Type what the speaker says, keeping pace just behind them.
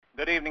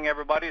Good evening,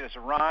 everybody. This is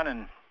Ron,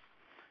 and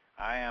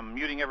I am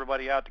muting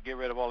everybody out to get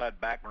rid of all that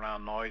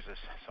background noise. There's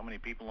so many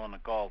people on the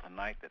call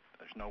tonight that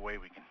there's no way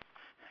we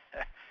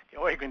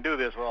can do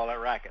this with all that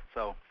racket.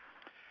 So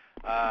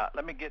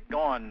let me get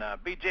going.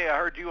 BJ, I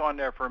heard you on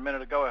there for a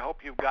minute ago. I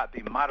hope you've got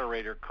the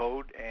moderator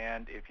code,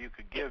 and if you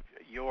could give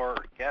your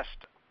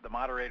guest the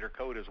moderator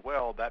code as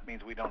well, that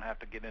means we don't have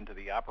to get into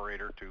the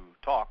operator to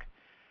talk.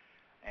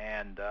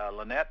 And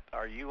Lynette,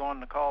 are you on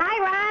the call? Hi,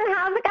 Ron.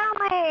 How's it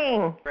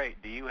going?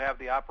 Great. Do you have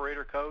the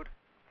operator code?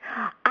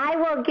 I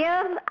will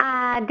give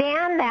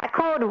Dan that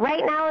code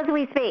right now as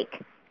we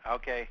speak.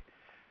 Okay.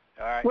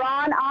 All right.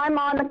 Ron, I'm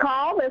on the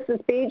call. This is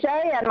BJ,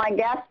 and my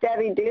guest,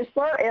 Debbie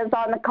Dusler, is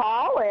on the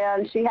call,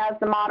 and she has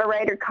the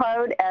moderator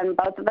code, and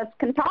both of us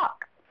can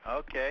talk.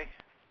 Okay.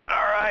 All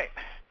right.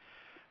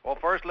 Well,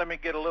 first, let me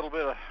get a little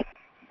bit of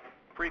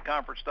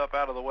pre-conference stuff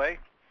out of the way.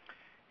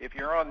 If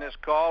you're on this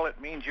call,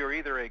 it means you're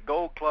either a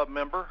Gold Club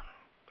member,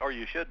 or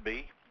you should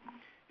be.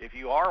 If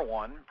you are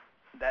one,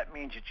 that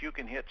means that you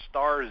can hit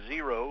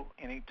 *0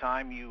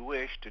 anytime you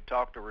wish to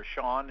talk to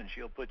Rashawn, and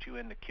she'll put you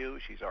in the queue.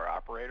 She's our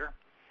operator.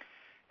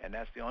 And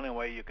that's the only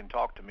way you can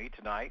talk to me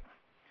tonight.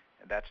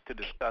 And that's to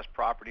discuss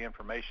property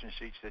information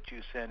sheets that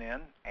you sent in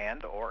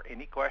and or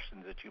any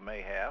questions that you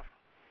may have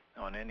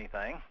on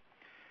anything.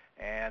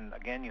 And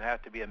again, you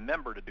have to be a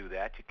member to do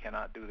that. You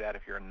cannot do that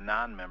if you're a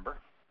non-member.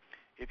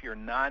 If you're a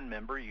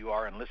non-member, you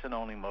are in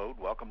listen-only mode.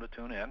 Welcome to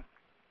tune in.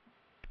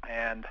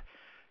 And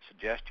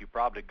suggest you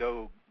probably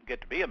go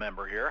get to be a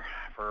member here.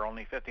 For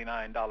only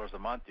 $59 a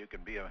month, you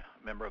can be a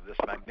member of this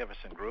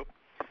magnificent group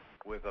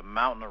with a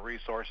mountain of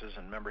resources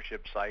and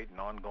membership site and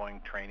ongoing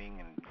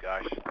training and,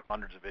 gosh,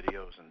 hundreds of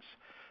videos and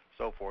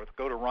so forth.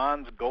 Go to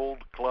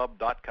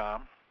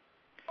ronsgoldclub.com,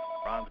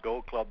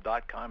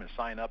 ronsgoldclub.com, and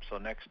sign up so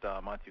next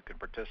month you can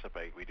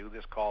participate. We do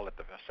this call at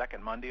the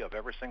second Monday of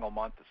every single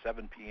month at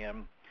 7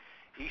 p.m.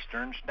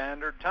 Eastern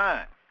Standard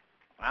Time.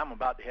 I'm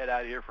about to head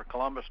out of here for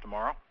Columbus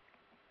tomorrow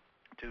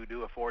to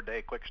do a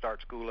 4-day quick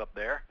start school up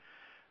there.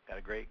 Got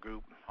a great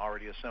group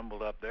already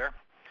assembled up there.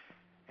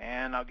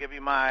 And I'll give you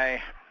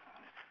my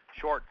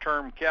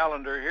short-term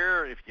calendar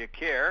here if you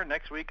care.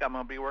 Next week I'm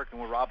going to be working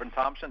with Robin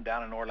Thompson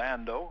down in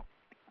Orlando,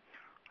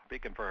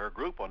 speaking for her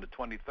group on the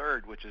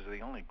 23rd, which is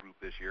the only group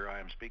this year I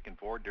am speaking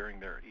for during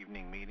their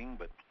evening meeting.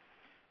 But,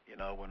 you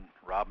know, when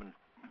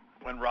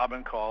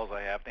Robin calls,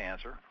 I have to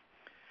answer.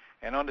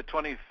 And on the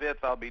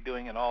 25th, I'll be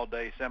doing an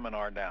all-day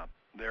seminar down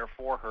there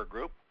for her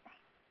group.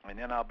 And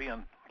then I'll be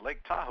in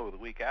Lake Tahoe the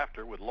week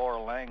after with Laura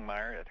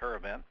Langmeyer at her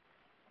event.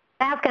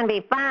 That's going to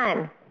be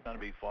fun. It's going to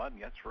be fun.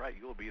 That's right.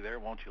 You'll be there,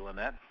 won't you,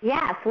 Lynette?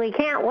 Yes, we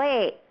can't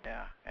wait.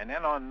 Yeah. And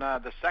then on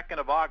the 2nd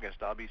of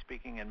August, I'll be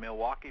speaking in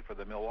Milwaukee for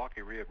the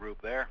Milwaukee RIA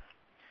group there.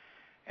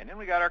 And then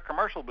we got our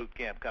commercial boot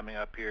camp coming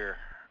up here.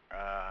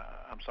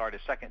 The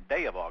second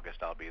day of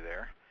August I'll be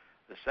there.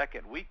 The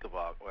second week of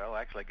August, well,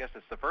 actually, I guess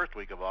it's the first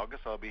week of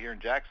August, I'll be here in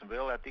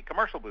Jacksonville at the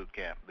commercial boot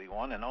camp, the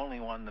one and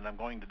only one that I'm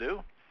going to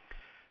do.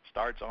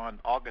 Starts on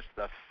August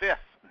the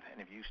 5th.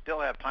 And if you still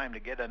have time to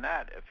get in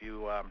that, if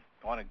you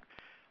want to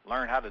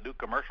learn how to do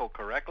commercial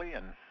correctly,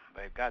 and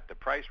they've got the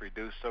price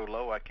reduced so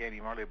low I can't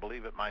even hardly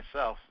believe it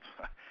myself.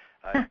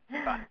 About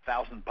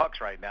 $1,000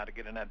 right now to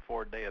get in that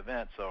 4-day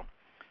event. So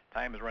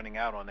time is running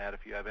out on that.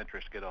 If you have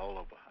interest, get a hold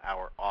of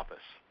our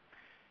office.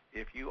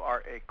 If you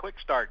are a Quick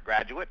Start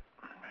graduate,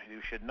 you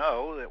should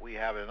know that we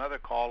have another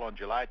call on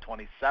July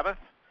 27th,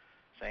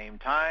 same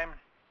time,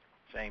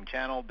 same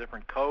channel,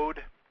 different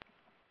code,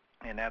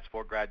 and that's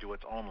for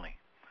graduates only.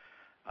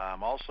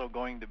 I'm also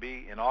going to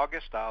be in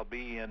August. I'll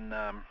be in,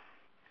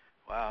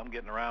 I'm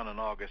getting around in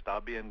August.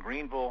 I'll be in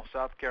Greenville,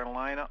 South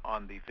Carolina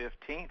on the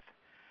 15th,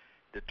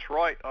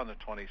 Detroit on the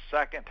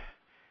 22nd,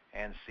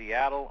 and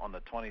Seattle on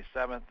the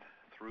 27th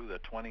through the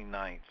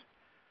 29th.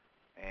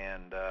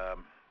 And,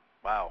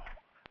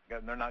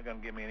 they're not going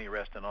to give me any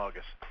rest in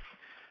August.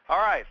 All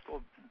right,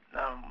 well,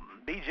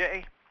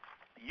 BJ,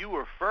 you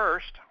were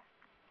first.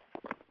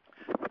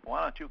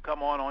 Why don't you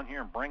come on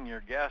here and bring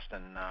your guest,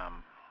 and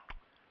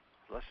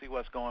let's see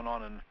what's going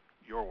on in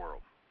your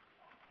world.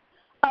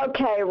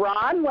 Okay,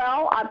 Ron.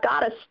 Well, I've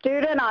got a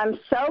student I'm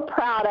so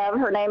proud of.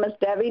 Her name is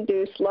Debbie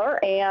Dusler,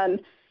 and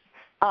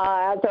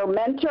as her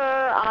mentor,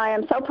 I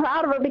am so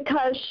proud of her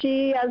because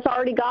she has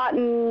already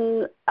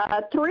gotten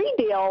 3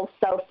 deals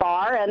so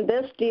far, and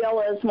this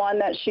deal is one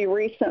that she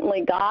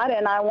recently got,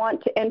 and I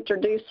want to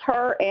introduce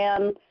her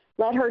and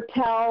let her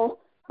tell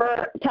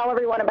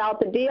everyone about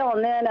the deal,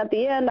 and then at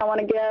the end I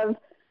want to give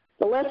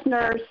the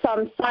listeners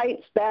some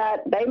sites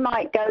that they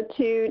might go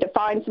to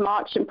find some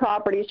auction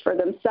properties for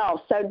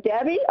themselves. So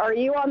Debbie, are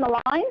you on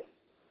the line?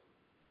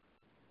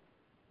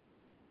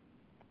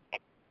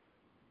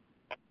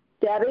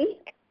 Debbie?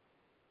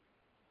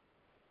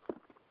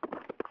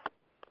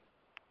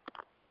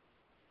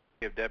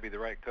 Give Debbie the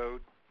right code?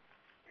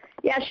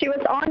 Yeah, she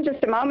was on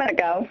just a moment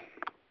ago.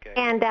 Okay.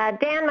 And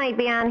Dan might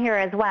be on here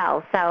as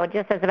well, so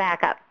just as a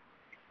backup.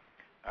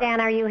 Dan,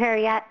 are you here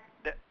yet?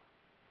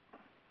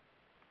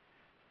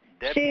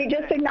 She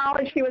just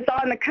acknowledged she was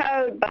on the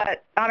code,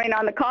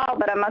 on the call,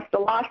 but I must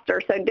have lost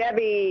her. So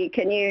Debbie,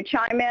 can you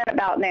chime in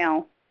about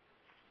now?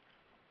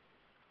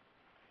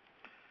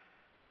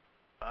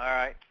 All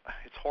right.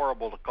 It's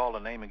horrible to call a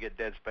name and get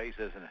dead space,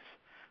 isn't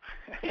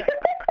it?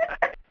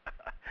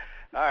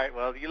 All right.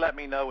 Well, you let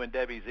me know when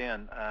Debbie's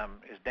in.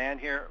 Is Dan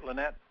here,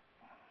 Lynette?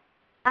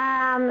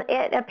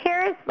 It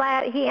appears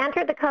that he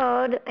entered the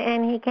code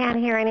and he can't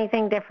hear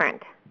anything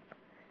different.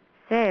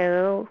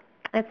 So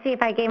let's see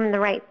if I gave him the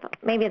right,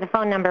 maybe the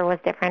phone number was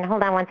different.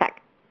 Hold on one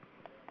sec.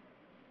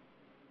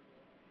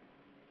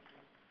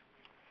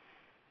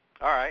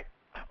 All right.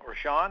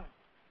 Rashawn,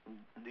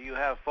 do you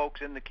have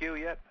folks in the queue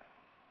yet?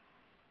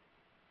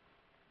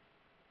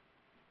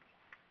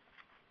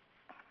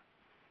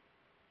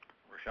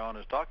 Rashawn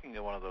is talking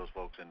to one of those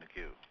folks in the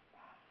queue.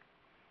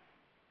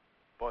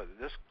 Boy,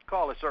 this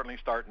call is certainly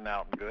starting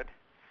out good.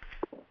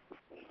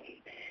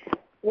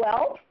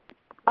 Well,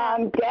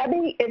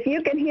 Debbie, if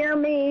you can hear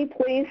me,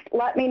 please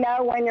let me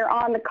know when you're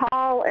on the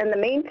call. In the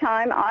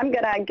meantime, I'm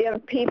going to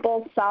give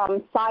people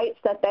some sites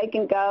that they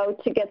can go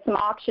to get some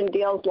auction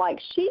deals like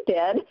she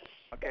did.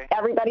 Okay.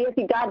 Everybody, if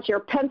you got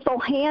your pencil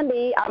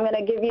handy, I'm going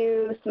to give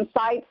you some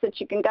sites that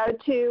you can go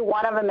to.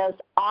 One of them is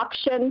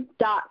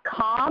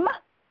auction.com.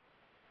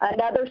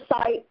 Another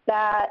site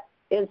that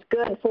is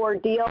good for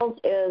deals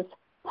is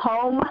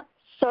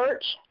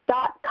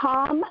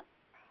homesearch.com.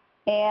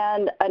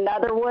 And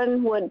another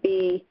one would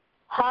be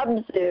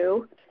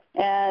Hubzu.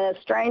 And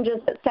as strange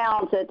as it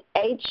sounds, it's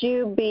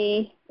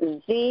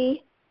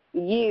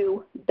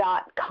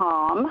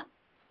HUBZU.com.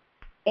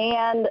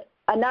 And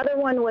another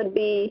one would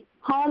be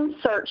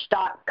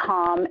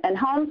homesearch.com. And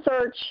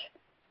homesearch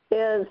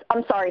is,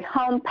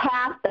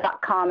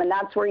 homepath.com. And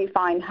that's where you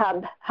find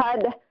HUD,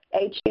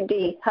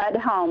 H-U-D, HUD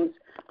homes,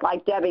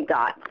 like Debbie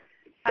got.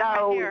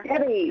 So,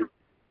 Debbie,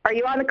 are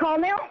you on the call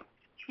now?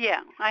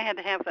 Yeah, I had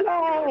to have that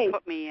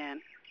put me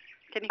in.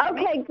 Can you hear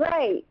me? Okay,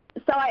 great.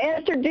 So I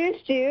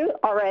introduced you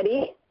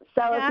already.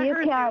 So yeah, if you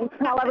can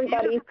tell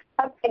everybody.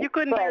 You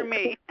couldn't hear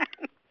me.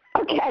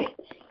 Okay,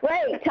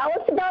 great. Tell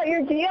us about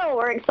your deal.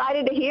 We're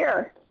excited to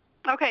hear.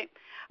 Okay.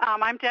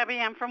 I'm Debbie.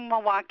 I'm from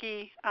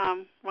Milwaukee,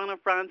 one of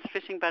Ron's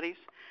fishing buddies.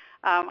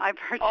 I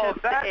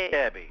purchased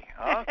Debbie.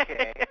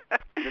 Okay.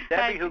 The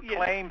Debbie who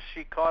claims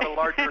she caught a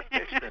larger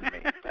fish than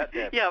me. That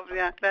Debbie.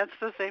 Yeah, that's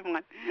the same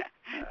one.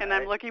 And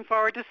I'm looking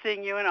forward to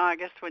seeing you in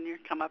August when you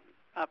come up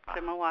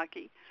to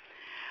Milwaukee.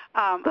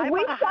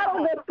 We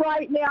settle this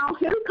right now.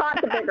 Who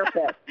caught the bigger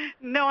fish?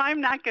 No,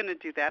 I'm not going to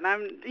do that.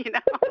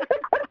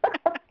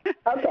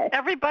 Okay.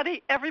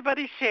 Everybody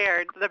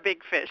shared the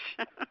big fish.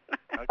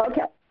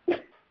 Okay.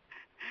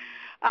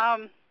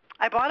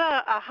 I bought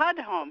a HUD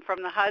home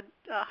from the HUD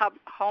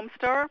home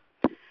store.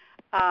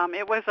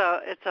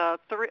 It's a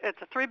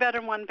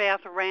 3-bedroom,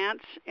 1-bath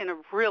ranch in a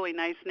really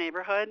nice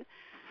neighborhood.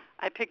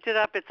 I picked it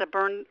up. It's a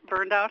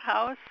burned out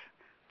house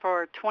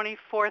for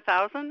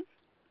 $24,000.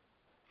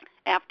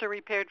 After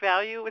repaired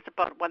value is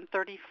about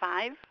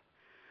 $135,000.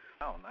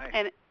 Oh, nice.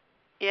 And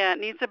it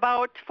needs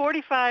about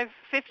 $45,000,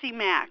 $50,000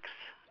 max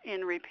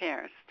in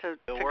repairs to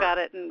gut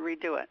it and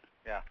redo it.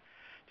 Yeah.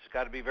 Just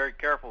got to be very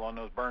careful on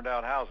those burned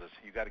out houses.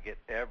 You got to get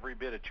every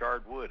bit of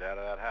charred wood out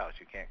of that house.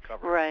 You can't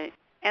cover it. Right.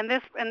 And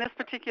this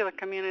particular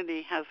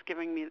community has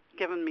given me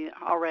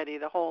already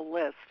the whole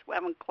list. We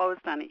haven't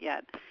closed on it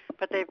yet,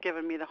 but they've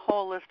given me the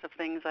whole list of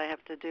things I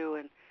have to do,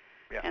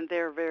 and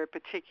they're very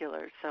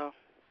particular. So.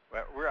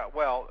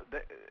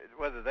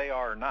 Whether they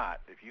are or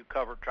not, if you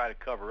try to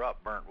cover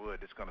up burnt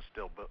wood, it's going to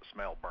still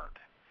smell burnt.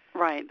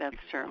 Right, that's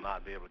true. You will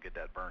not be able to get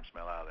that burn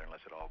smell out of there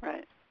unless it all goes.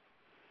 Right.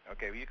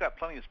 Okay, well, you got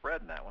plenty of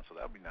spread in that one, so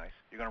that'll be nice.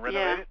 You're going to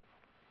renovate it?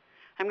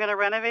 I'm going to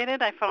renovate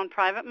it. I found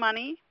private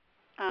money.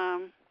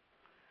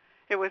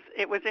 It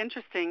was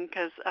interesting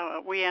because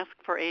we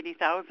asked for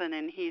 $80,000,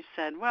 and he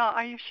said, "Well,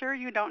 are you sure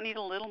you don't need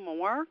a little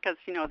more? Because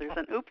there's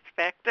an oops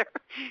factor."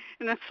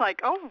 And it's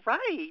like, "Oh,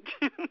 right.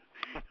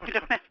 we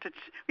don't have to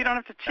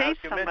chase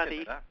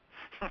somebody." Huh?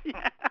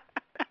 Yeah.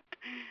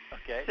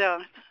 Okay.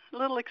 So it's a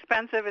little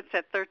expensive. It's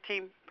at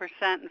 13%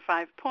 and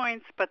 5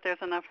 points, but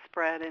there's enough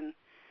spread, and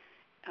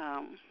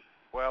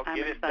well, I'm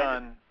get excited. it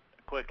done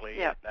quickly.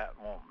 Yep. That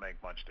won't make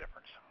much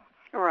difference.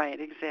 Right,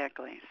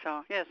 exactly.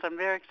 So yes, I'm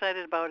very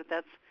excited about it.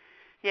 That's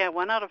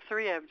 1 out of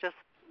 3 I've just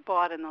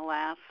bought in the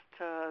last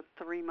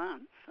 3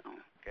 months. So.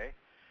 Okay.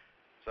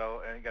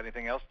 So, you got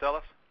anything else to tell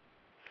us?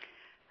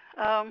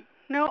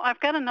 No, I've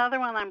got another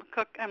one I'm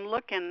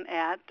looking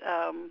at,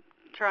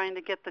 trying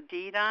to get the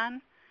deed on.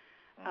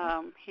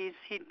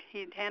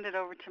 He'd handed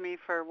over to me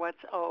for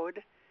what's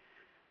owed.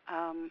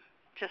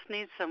 Just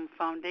needs some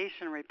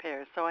foundation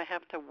repairs, so I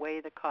have to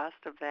weigh the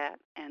cost of that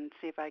and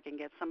see if I can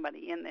get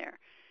somebody in there,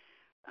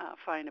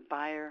 find a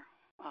buyer,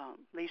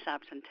 lease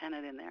option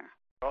tenant in there.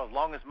 Well, as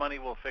long as money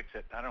will fix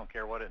it, I don't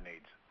care what it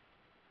needs.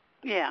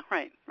 Yeah,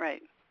 right.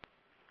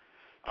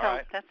 All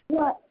right.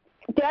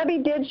 Debbie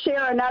did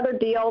share another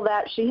deal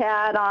that she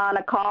had on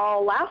a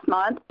call last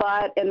month,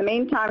 but in the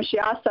meantime, she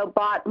also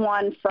bought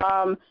one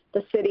from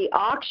the city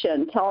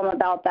auction. Tell them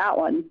about that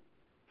one.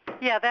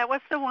 Yeah, that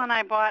was the one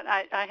I bought.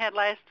 I had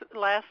last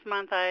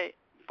month. I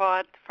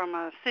bought from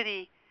the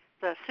city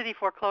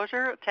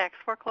foreclosure, tax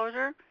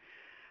foreclosure.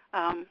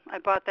 I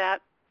bought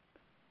that.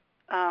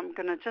 I'm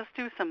going to just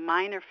do some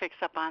minor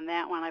fix-up on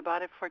that one. I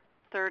bought it for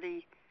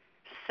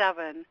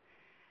 $1237,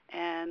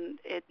 and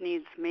it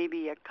needs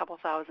maybe a couple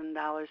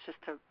 $1,000 just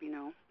to,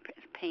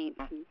 paint,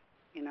 and,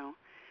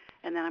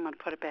 and then I'm going to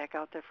put it back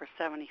out there for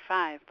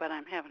 $75. But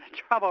I'm having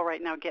trouble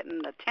right now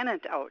getting the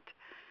tenant out,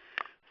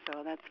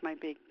 so that's my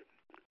big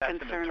That's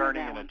concern. An attorney with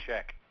that and one. a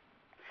check.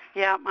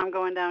 Yeah, I'm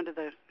going down to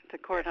the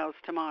courthouse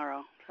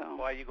tomorrow. So.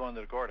 Why are you going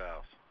to the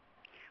courthouse?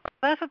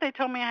 Well, that's what they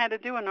told me I had to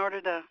do in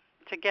order to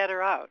get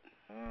her out.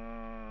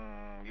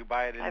 You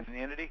buy it in an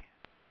entity?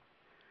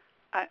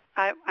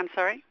 I'm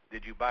sorry?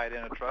 Did you buy it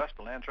in a trust,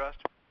 a land trust?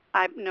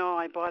 No,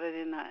 I bought it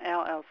in a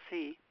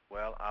LLC.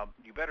 Well,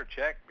 you better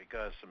check,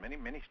 because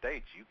many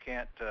states you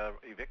can't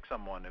evict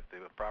someone if the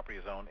property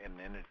is owned in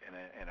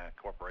a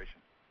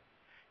corporation.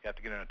 You have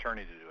to get an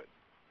attorney to do it.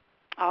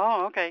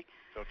 Oh, okay.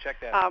 So check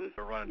that.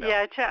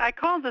 Yeah, I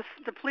called the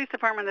police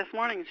department this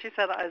morning, and she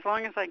said as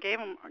long as I gave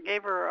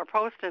her a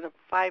posted a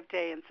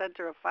 5-day and sent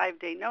her a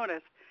 5-day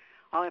notice,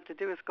 all I have to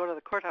do is go to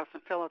the courthouse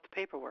and fill out the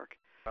paperwork.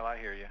 Well, I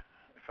hear you.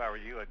 If I were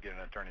you, I'd get an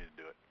attorney to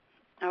do it.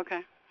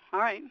 Okay. All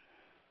right.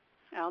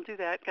 I'll do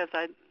that, because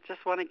I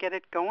just want to get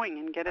it going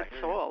and get it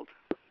sold.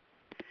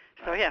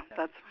 So, yeah,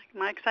 that's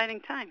my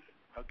exciting time.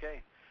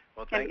 Okay.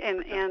 Well, thank you.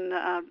 And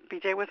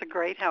BJ was a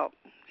great help.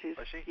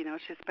 Was she?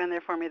 She's been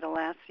there for me the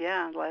last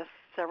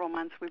several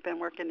months we've been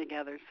working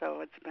together.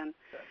 So it's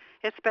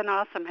been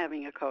awesome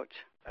having a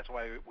coach. That's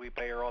why we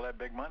pay her all that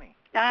big money.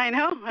 I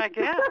know, I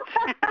guess.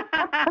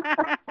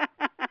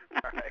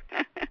 All right.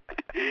 Okay.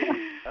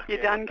 You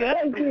done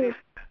good?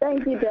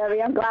 Thank you,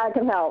 Debbie. I'm glad I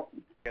could help.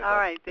 All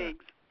right,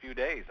 thanks. A few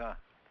days, huh?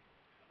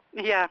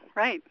 Yeah,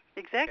 right.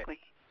 Exactly.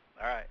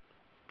 Okay. All right.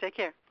 Take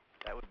care.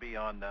 That would be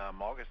on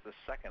August the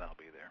 2nd. I'll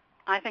be there.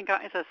 I think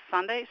it's a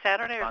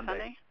Saturday or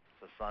Sunday?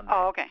 It's a Sunday.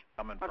 Oh, okay.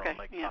 Coming from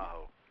Lake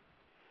Tahoe.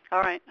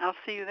 All right. I'll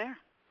see you there.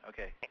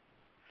 Okay.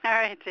 All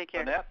right. Take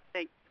care. Annette?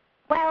 Thanks.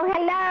 Well,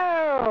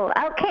 hello.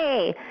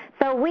 Okay,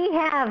 so we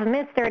have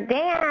Mr.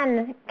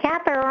 Dan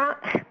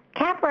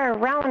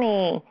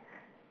Caparoni.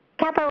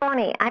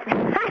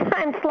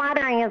 I'm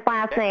slaughtering his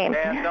last name.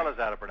 Dan, tell us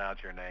how to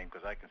pronounce your name,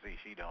 because I can see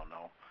she don't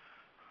know.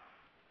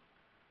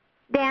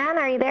 Dan,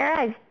 are you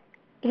there?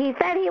 He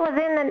said he was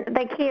in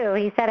the queue.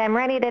 He said, I'm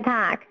ready to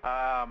talk.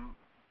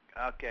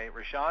 Okay,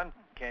 Rashawn,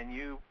 can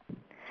you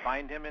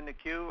find him in the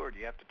queue, or do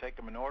you have to take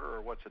him in order,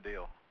 or what's the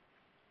deal?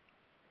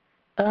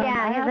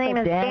 Yeah, his name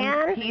is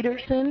Dan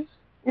Peterson.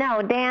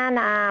 No, Dan,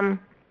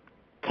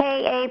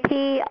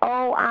 Kapornyi.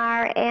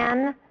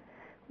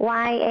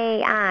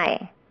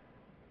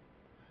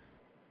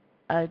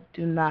 I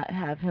do not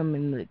have him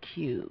in the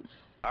queue.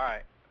 All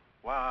right.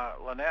 Well,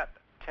 Lynette,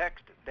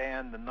 text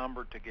Dan the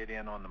number to get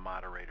in on the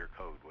moderator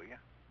code, will you?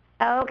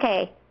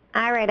 Okay.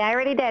 All right, I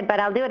already did, but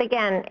I'll do it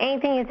again.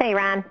 Anything you say,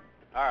 Ron.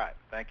 All right.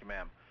 Thank you,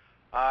 ma'am.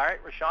 All right,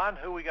 Rashawn,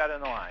 who we got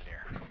in the line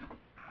here?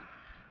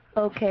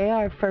 Okay,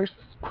 our first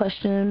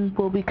question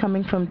will be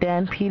coming from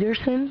Dan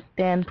Peterson.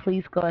 Dan,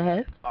 please go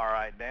ahead. All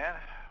right, Dan,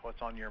 what's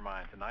on your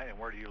mind tonight, and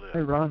where do you live? Hey,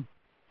 Ron.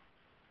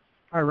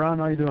 Hi, Ron.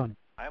 How you doing?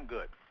 I'm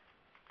good.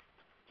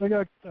 I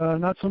got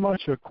not so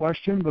much a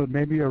question, but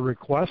maybe a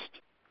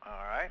request. All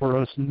right. For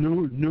us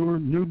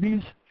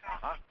newbies.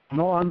 Uh-huh. You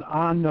know,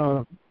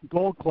 on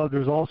Gold Club,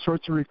 there's all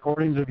sorts of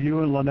recordings of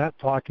you and Lynette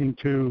talking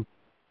to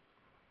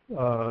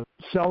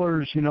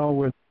sellers,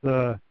 with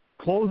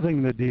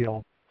closing the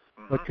deal.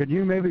 But could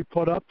you maybe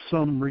put up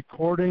some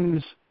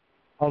recordings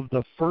of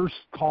the first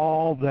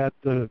call that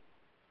the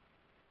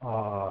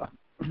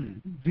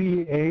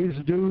VAs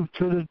do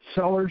to the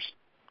sellers?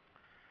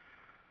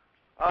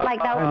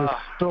 Like that?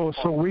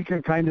 So we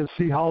can kind of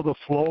see how the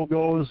flow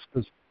goes,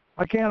 because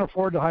I can't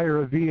afford to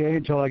hire a VA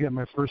until I get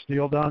my first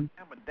deal done.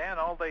 Yeah, but Dan,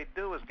 all they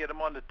do is get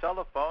them on the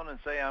telephone and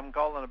say, I'm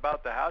calling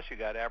about the house you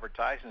got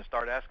advertised, and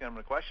start asking them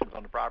the questions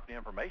on the property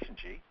information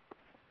sheet.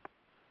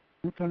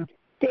 Okay.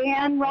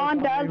 Dan,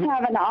 Ron does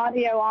have an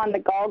audio on the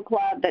Gold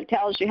Club that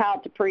tells you how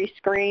to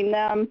pre-screen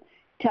them,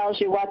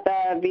 tells you what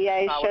the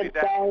VA should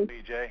say.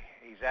 BJ.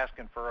 He's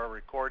asking for a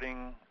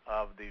recording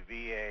of the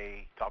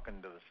VA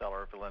talking to the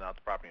seller, filling out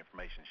the property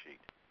information sheet.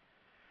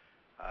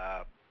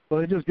 So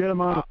they just get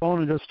them on the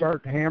phone and just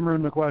start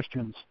hammering the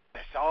questions.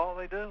 That's all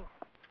they do.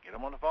 Get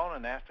them on the phone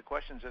and ask the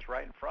questions just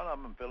right in front of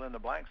them and fill in the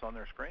blanks on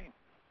their screen.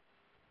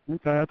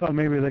 Okay, I thought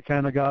maybe they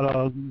kind of got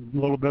a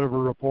little bit of a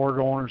report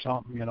going or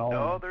something,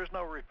 No, there's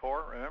no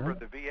report. Remember,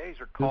 the VAs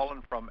are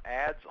calling from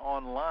ads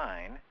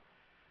online.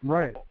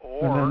 Right.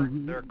 Or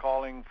they're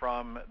calling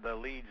from the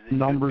leads that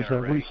numbers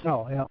you that we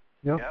sell, yeah.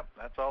 Yep,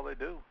 that's all they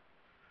do.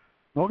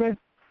 Okay.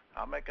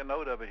 I'll make a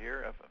note of it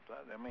here.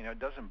 It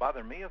doesn't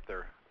bother me if there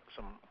are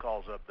some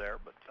calls up there,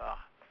 but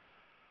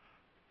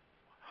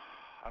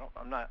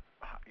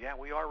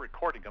we are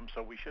recording them,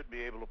 so we should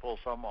be able to pull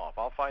some off.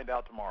 I'll find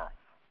out tomorrow.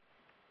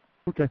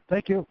 Okay,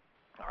 thank you.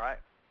 All right,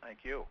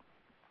 thank you.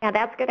 Yeah,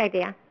 that's a good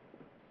idea.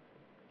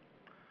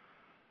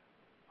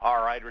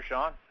 All right,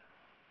 Rashawn.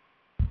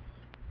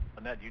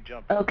 Annette, you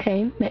jump in.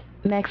 Okay,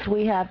 next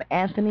we have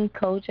Anthony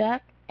Kojak.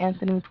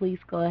 Anthony, please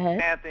go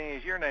ahead. Anthony,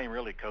 is your name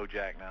really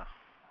Kojak now?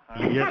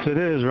 Yes, it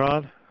is,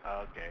 Ron.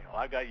 Okay, well,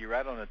 I got you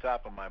right on the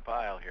top of my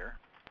pile here.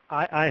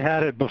 I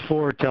had it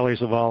before Telly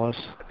Savalas.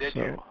 Did so,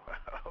 you?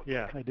 Okay.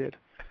 Yeah, I did.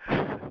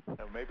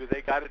 So maybe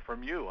they got it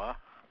from you, huh?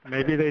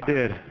 Maybe they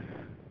did.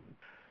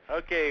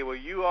 Okay, well,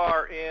 you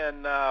are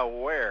in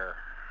where?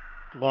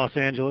 Los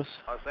Angeles.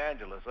 Los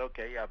Angeles.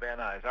 Okay, yeah, Van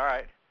Nuys. All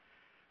right.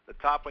 The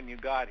top one you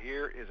got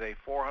here is a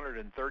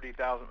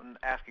 $430,000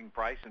 asking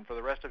price, and for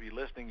the rest of you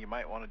listening, you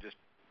might want to just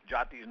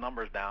jot these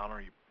numbers down,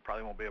 or you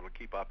probably won't be able to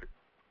keep up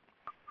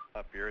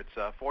here. It's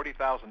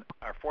 $40,000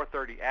 or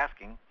 $430,000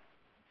 asking.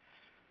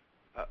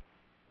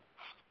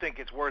 Think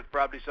it's worth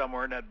probably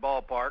somewhere in that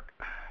ballpark,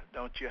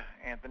 don't you,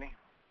 Anthony?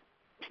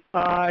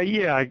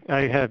 Yeah,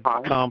 I had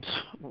comps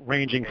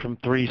ranging from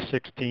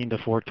 316 to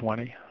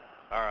 420.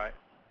 All right.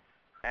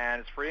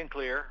 And it's free and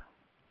clear.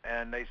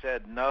 And they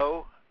said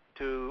no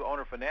to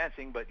owner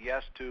financing, but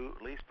yes to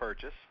lease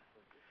purchase.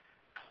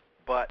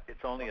 But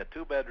it's only a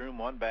 2-bedroom,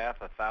 1-bath,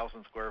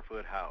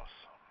 1,000-square-foot house.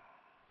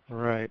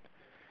 Right.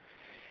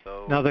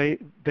 So now they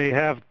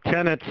have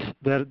tenants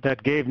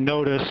that gave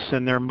notice,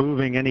 and they're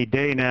moving any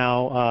day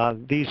now.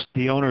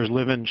 The owners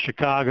live in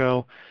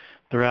Chicago.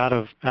 They're out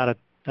of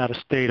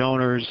state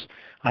owners.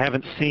 I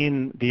haven't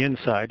seen the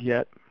inside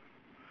yet.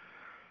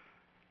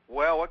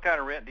 Well, what kind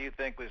of rent do you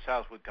think this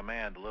house would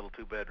command, a little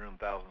 2-bedroom,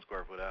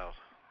 1,000-square-foot house?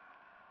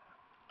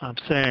 I'm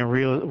saying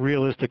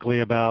realistically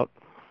about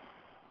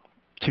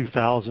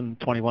 2,000,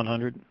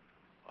 2,100.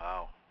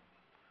 Wow.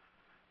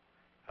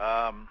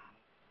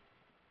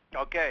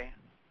 Okay.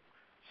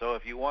 So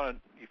if you want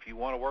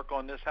to work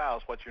on this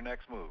house, what's your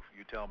next move?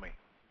 You tell me.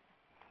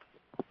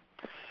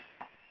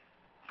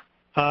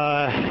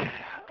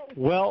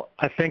 Well,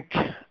 I think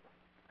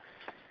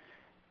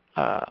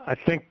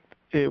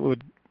it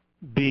would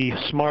be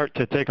smart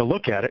to take a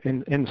look at it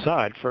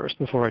inside first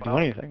before I do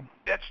anything.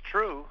 That's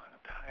true,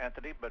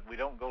 Anthony, but we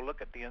don't go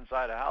look at the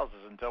inside of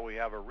houses until we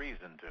have a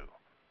reason to.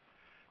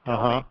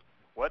 Tell me,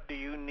 what do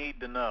you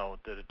need to know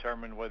to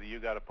determine whether you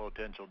got a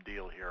potential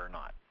deal here or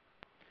not?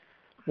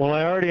 Well,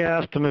 I already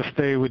asked them if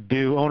they would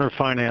do owner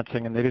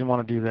financing, and they didn't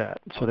want to do that.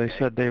 So they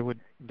said they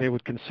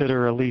would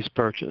consider a lease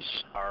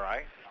purchase. All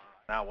right.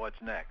 Now what's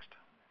next?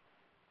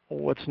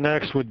 What's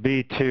next would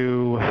be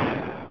to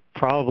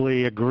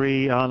probably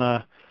agree on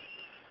a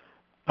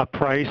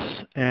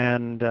price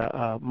and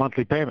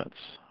monthly payments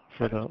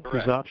for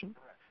this option.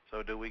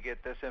 So do we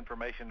get this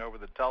information over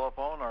the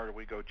telephone, or do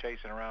we go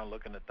chasing around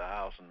looking at the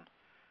house and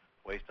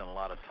wasting a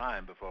lot of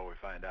time before we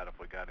find out if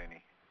we got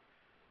any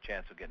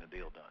chance of getting a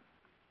deal done?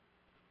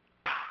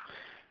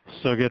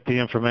 So get the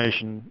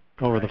information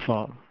over the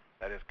phone.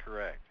 That is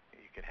correct.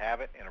 You could have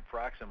it in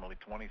approximately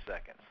 20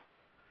 seconds.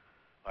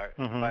 All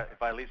right.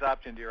 If I lease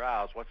option to your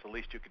house, what's the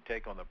least you could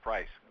take on the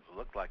price? It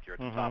looks like you're at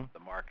the top of the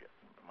market.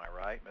 Am I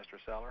right, Mr.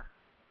 Seller?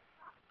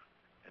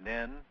 And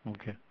then,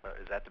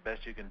 is that the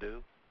best you can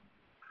do?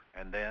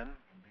 And then,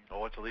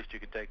 what's the least you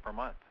could take per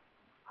month?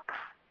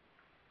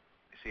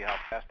 You see how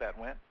fast that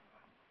went?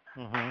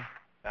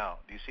 Now,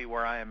 do you see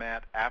where I am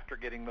at after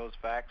getting those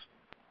facts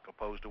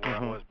opposed to where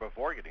I was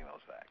before getting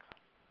those facts?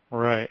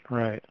 Right.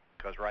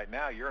 Because right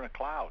now you're in a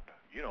cloud.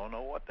 You don't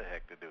know what the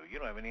heck to do. You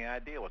don't have any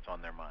idea what's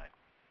on their mind.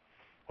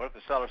 What if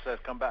the seller says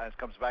comes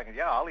back and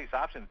I'll lease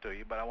option it to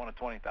you, but I want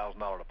a $20,000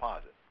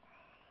 deposit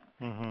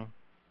on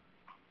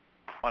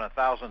a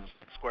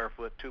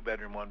 1,000-square-foot,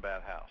 2-bedroom,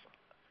 1-bath house?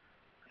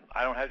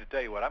 I don't have to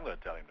tell you what I'm going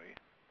to tell him,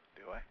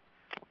 do I?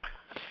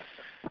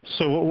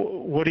 So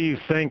what do you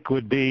think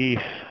would be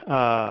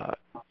a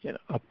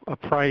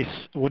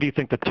price? What do you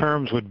think the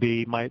terms would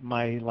be? My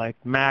like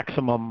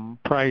maximum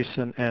price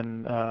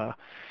and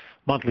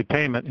monthly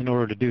payment in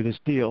order to do this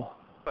deal?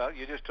 Well,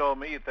 you just told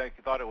me you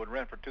thought it would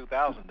rent for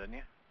 $2,000, didn't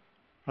you?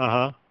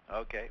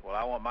 Okay. Well,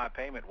 I want my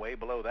payment way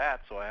below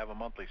that, so I have a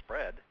monthly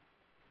spread.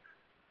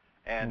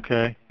 And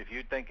if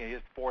you're thinking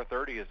his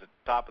 $430 is the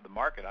top of the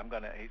market,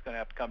 he's gonna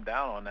have to come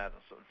down on that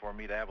for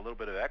me to have a little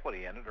bit of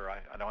equity in it, or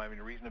I don't have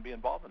any reason to be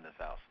involved in this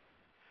house.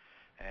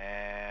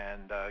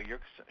 And your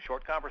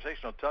short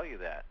conversation will tell you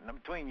that. And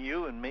between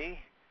you and me,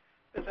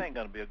 this ain't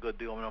gonna be a good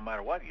deal no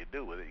matter what you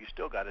do with it. You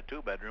still got a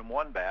 2-bedroom,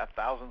 1-bath,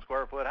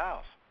 1,000-square-foot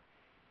house.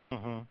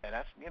 And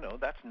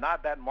that's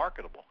not that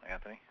marketable,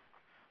 Anthony.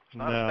 It's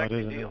not a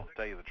sexy deal, to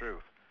tell you the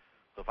truth.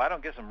 So if I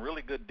don't get some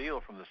really good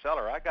deal from the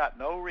seller, I got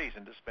no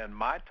reason to spend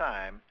my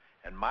time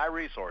and my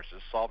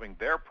resources solving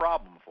their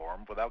problem for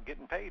them without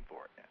getting paid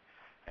for it.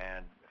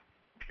 And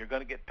if you're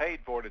going to get paid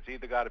for it, it's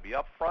either got to be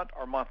upfront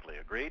or monthly.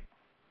 Agreed?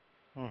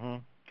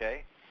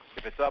 Okay.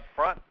 If it's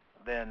upfront,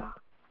 then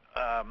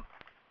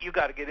you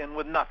got to get in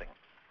with nothing,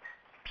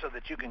 so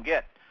that you can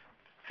get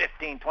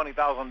 $15,000,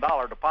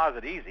 $20,000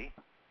 deposit easy.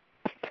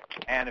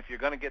 And if you're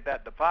going to get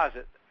that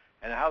deposit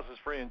and the house is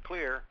free and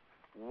clear,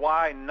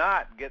 why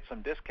not get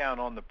some discount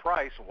on the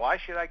price? Why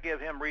should I give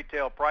him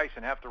retail price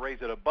and have to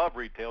raise it above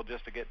retail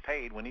just to get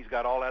paid when he's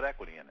got all that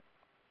equity in it?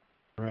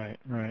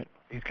 Right.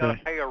 He's going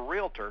to pay a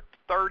realtor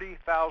 $30,000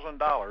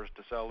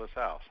 to sell this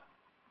house.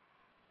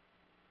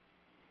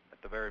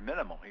 At the very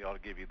minimum, he ought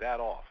to give you that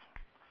off.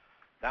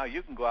 Now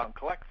you can go out and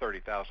collect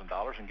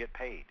 $30,000 and get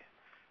paid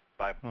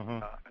by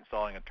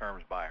installing a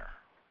terms buyer.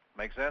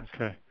 Make sense?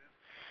 Okay.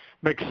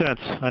 Makes sense.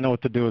 I know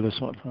what to do with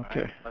this one. Okay.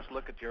 All right, let's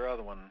look at your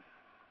other one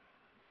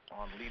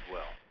on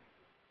Leadwell.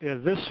 Yeah,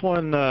 this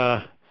one,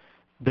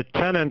 the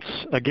tenants,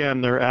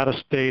 again, they're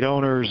out-of-state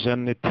owners,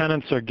 and the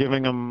tenants are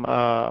giving them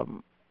a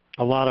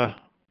lot of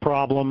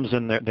problems,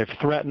 and they've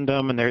threatened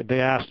them, and they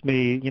asked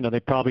me, they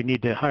probably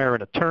need to hire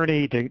an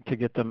attorney to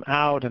get them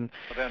out, and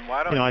well, then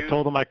why don't I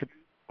told them I could.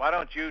 Why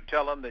don't you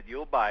tell them that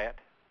you'll buy it?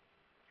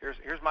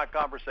 Here's my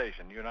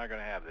conversation. You and I are going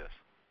to have this.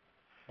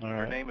 All Your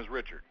right. name is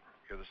Richard.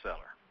 You're the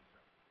seller.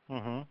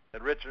 Mm-hmm.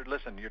 Said, Richard,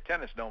 listen, your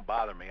tenants don't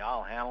bother me.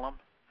 I'll handle them.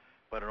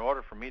 But in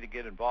order for me to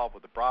get involved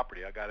with the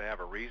property, I got to have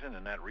a reason,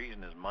 and that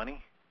reason is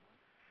money.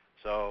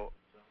 So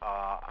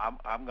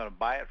I'm going to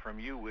buy it from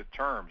you with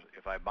terms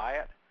if I buy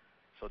it.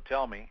 So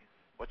tell me,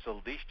 what's the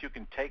least you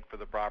can take for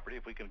the property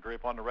if we can agree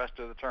upon the rest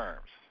of the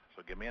terms?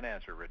 So give me an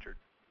answer, Richard.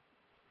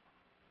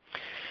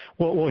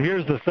 Well,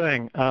 here's the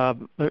thing.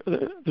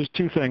 There's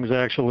two things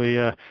actually.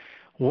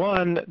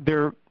 One,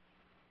 they're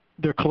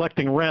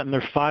collecting rent and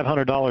they're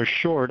 $500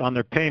 short on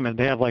their payment.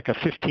 They have like a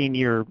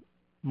 15-year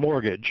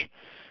mortgage,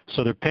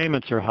 so their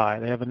payments are high.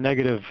 They have a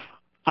negative.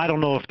 I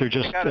don't know if they're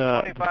just. They got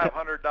a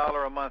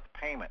 $2,500 a month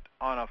payment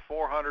on a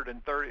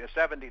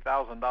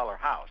 $70,000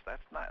 house.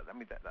 That's not. I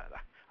mean,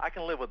 I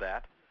can live with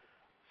that.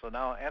 So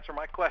now answer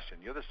my question.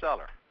 You're the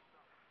seller.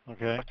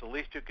 Okay. What's the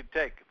least you could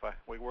take if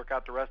we work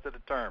out the rest of the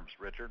terms,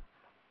 Richard?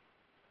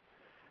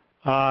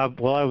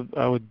 Well,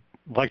 I would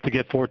like to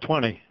get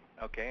 $420.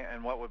 Okay,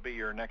 and what would be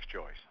your next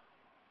choice?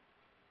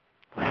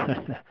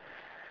 Maybe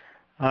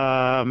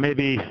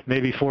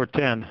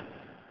 $410.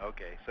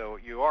 Okay, so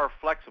you are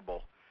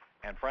flexible,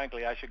 and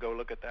frankly, I should go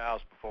look at the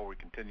house before we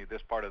continue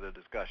this part of the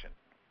discussion.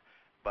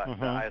 But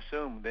I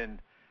assume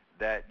then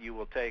that you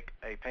will take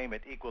a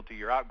payment equal to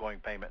your outgoing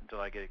payment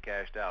until I get it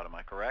cashed out. Am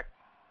I correct?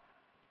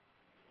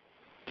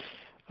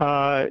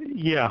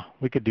 Yeah,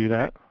 we could do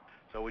that.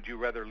 So would you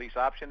rather lease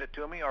option it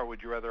to me, or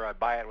would you rather I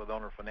buy it with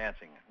owner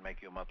financing and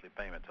make you a monthly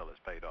payment until it's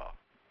paid off?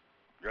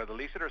 Would you rather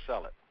lease it or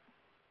sell it?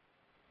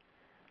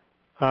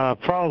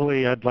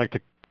 Probably I'd like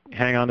to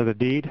hang on to the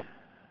deed.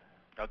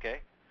 Okay.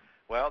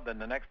 Well, then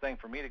the next thing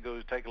for me to go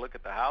is take a look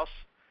at the house.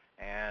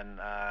 And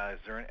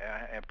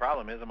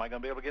problem is, am I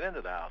going to be able to get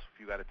into the house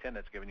if you got a tenant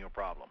that's giving you a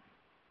problem?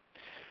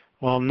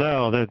 Well,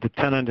 no, the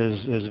tenant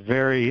is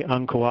very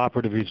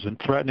uncooperative. He's been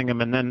threatening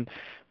him, and then,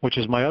 which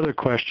is my other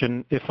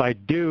question, if I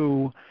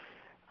do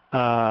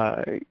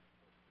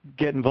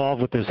get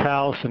involved with this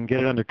house and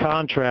get it under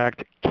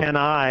contract, can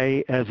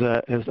I, as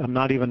I'm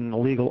not even a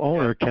legal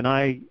owner, can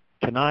I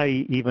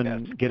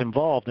even get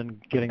involved in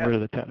getting rid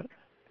of the tenant?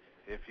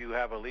 If you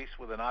have a lease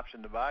with an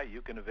option to buy,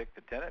 you can evict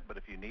the tenant, but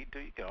if you need to,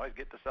 you can always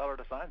get the seller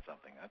to sign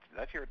something.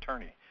 That's your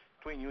attorney,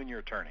 between you and your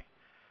attorney.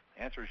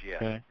 The answer is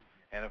yes. Okay.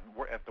 And if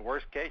the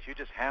worst case, you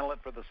just handle it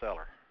for the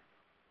seller.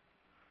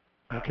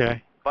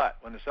 Okay. But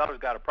when the seller's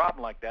got a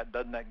problem like that,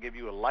 doesn't that give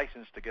you a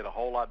license to get a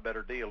whole lot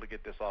better deal to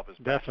get this off his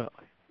back?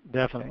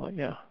 Definitely, okay.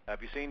 Yeah.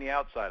 Have you seen the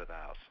outside of the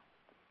house?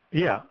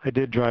 Yeah, I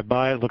did drive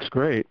by. It looks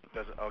great.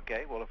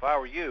 Okay, well, if I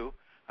were you,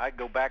 I'd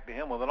go back to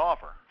him with an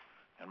offer.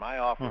 And my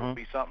offer would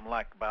be something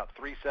like about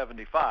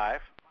 $375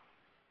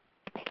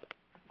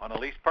 on a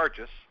lease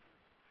purchase,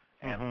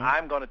 and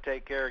I'm going to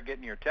take care of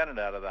getting your tenant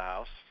out of the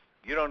house.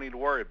 You don't need to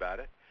worry about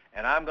it,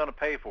 and I'm going to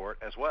pay for it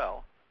as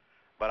well.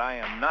 But I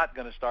am not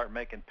going to start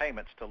making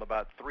payments till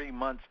about 3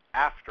 months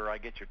after I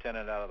get your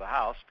tenant out of the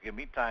house to give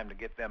me time to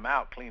get them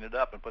out, clean it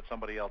up, and put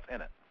somebody else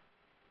in it.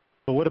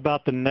 But what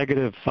about the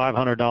negative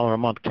 $500 a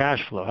month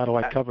cash flow? How do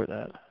I cover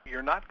that?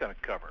 You're not going to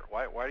cover it.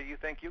 Why do you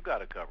think you got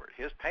to cover it?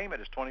 His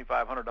payment is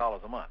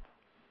 $2,500 a month.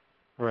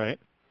 Right.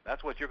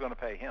 That's what you're going to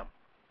pay him.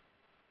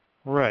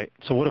 Right.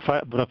 So what if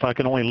I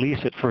can only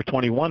lease it for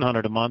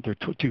 $2,100 a month or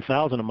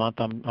 $2,000 a month?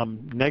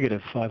 I'm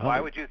negative $500. Why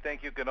would you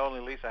think you can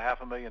only lease a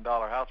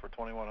 $500,000 house for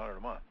 $2,100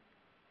 a month?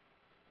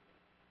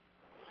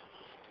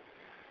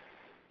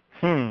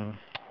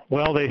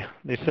 Well, they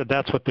said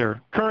that's what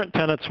their current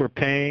tenants were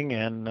paying,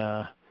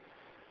 and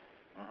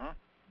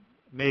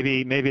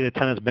maybe the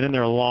tenant's been in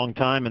there a long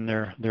time and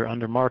they're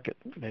under market.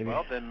 Maybe.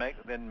 Well, then make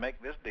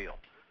this deal.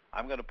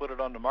 I'm going to put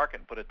it on the market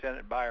and put a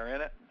tenant buyer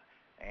in it,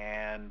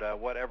 and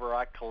whatever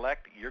I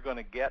collect, you're going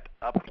to get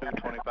up to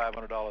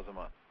 $2,500 a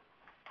month.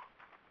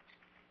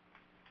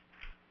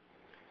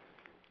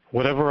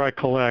 Whatever I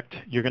collect,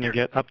 you're going to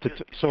get up to.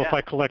 If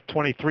I collect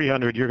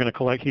 $2,300, he's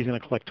going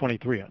to collect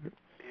 $2,300.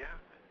 Yeah,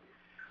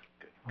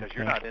 because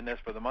you're not in this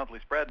for the monthly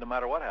spread, no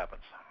matter what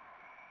happens.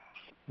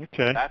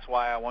 Okay. That's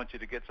why I want you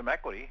to get some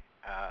equity,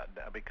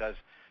 because,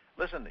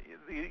 listen,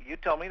 you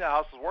tell me the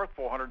house is worth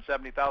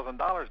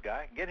 $470,000,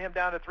 guy. Get him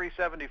down to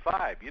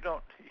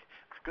 $375,000.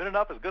 Good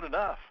enough is good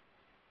enough.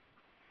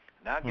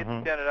 Now get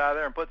the tenant out of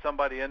there and put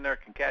somebody in there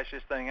who can cash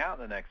this thing out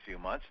in the next few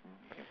months, and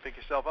you can pick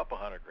yourself up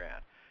 $100,000.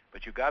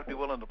 But you've got to be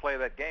willing to play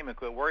that game and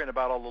quit worrying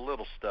about all the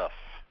little stuff.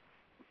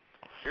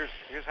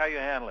 Here's how you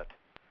handle it.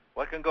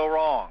 What can go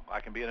wrong? I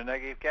can be in a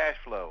negative cash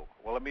flow.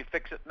 Well, let me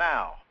fix it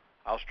now.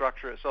 I'll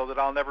structure it so that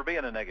I'll never be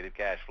in a negative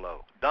cash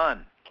flow.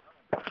 Done.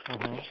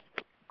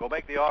 Go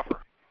make the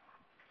offer.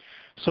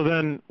 So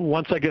then,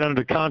 once I get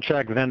under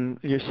contract, then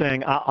you're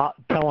saying I'll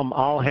tell them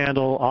I'll hire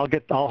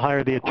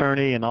the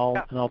attorney, and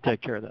I'll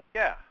take care of that.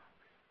 Yeah,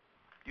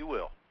 you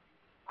will.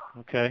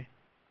 Okay.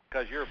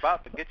 Because you're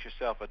about to get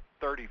yourself a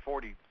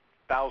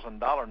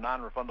 $30,000-$40,000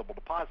 non-refundable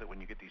deposit when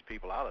you get these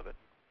people out of it.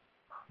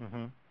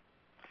 Mm-hmm.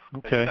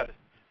 Okay.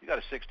 You got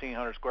a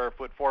 1,600 square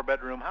foot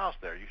 4-bedroom house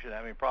there. You shouldn't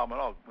have any problem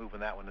at all moving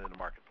that one into the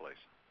marketplace.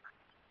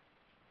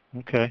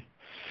 Okay.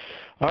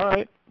 All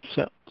right.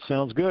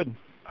 Sounds good.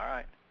 All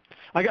right.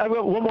 I got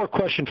one more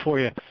question for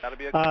you. That'll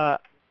be all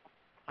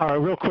right,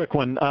 real quick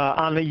one.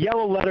 On the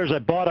yellow letters, I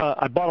bought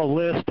a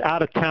list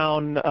out of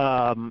town,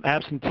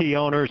 absentee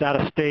owners, out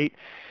of state.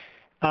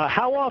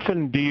 How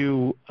often do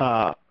you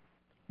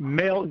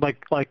mail?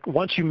 Like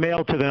once you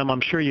mail to them,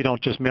 I'm sure you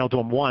don't just mail to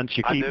them once.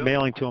 You keep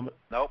mailing to them.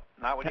 Nope,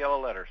 not with yellow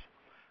letters.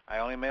 I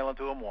only mail them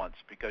to them once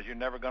because you're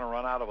never going to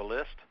run out of a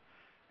list.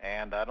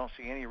 And I don't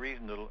see any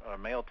reason to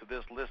mail to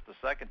this list the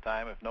second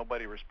time if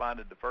nobody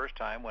responded the first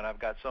time when I've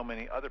got so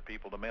many other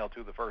people to mail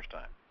to the first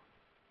time.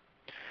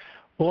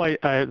 Well,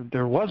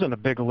 there wasn't a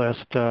big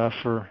list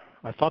for.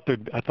 I thought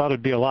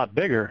it'd be a lot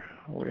bigger.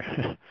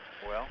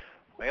 Well,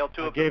 mail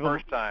to them the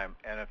first time,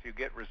 and if you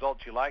get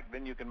results you like,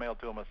 then you can mail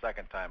to them a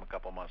second time a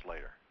couple months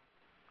later.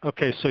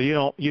 Okay, so you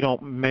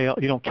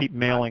don't keep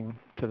mailing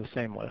to the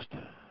same list.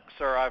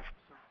 Sir, I've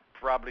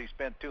probably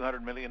spent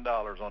 $200 million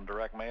on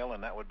direct mail,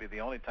 and that would be the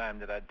only time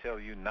that I'd tell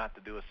you not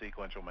to do a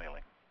sequential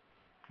mailing.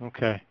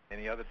 Okay.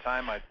 Any other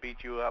time, I'd beat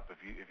you up if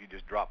you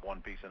just dropped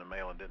one piece in the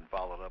mail and didn't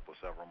follow it up with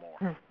several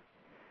more.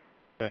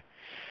 Okay.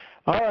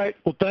 All right.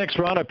 Well, thanks,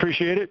 Ron. I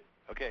appreciate it.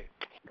 Okay.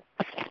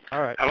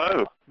 All right.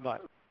 Hello. Bye.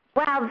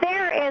 Well,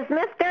 there is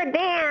Mr.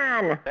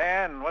 Dan.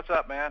 Dan, what's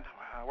up, man?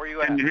 Where you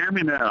at? Can you hear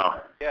me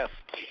now? Yes.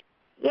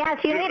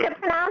 Yes, you need to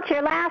pronounce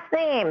your last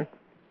name.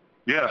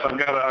 Yes, I've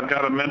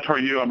got to mentor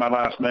you on my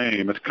last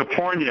name. It's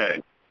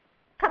Capornier.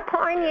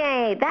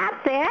 Capornier,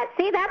 that's it.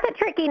 See, that's a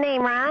tricky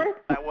name, Ron.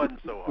 That wasn't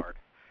so hard.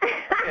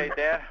 Okay,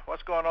 Dan,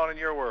 what's going on in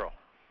your world?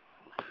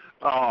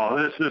 Oh,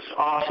 this is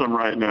awesome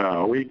right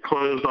now. We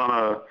closed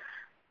on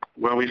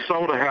we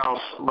sold a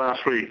house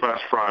last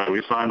Friday.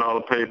 We signed all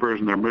the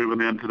papers, and they're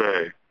moving in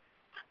today.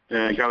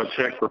 And got a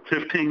check for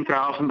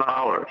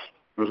 $15,000.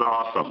 It was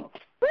awesome.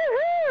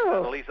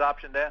 Woohoo! The lease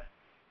option, Dan?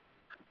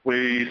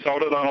 We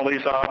sold it on a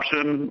lease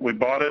option. We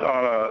bought it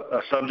on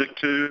a subject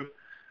to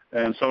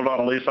and sold on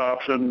a lease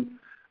option.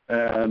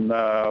 And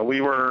we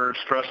were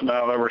stressing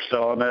out over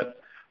selling it.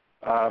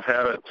 I've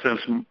had it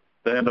since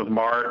the end of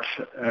March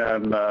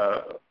and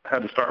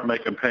had to start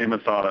making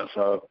payments on it.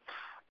 So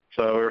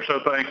we're so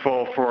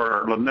thankful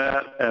for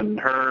Lynette and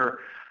her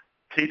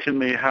teaching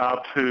me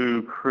how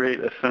to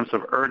create a sense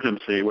of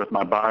urgency with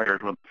my buyers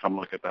when they come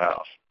look at the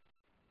house.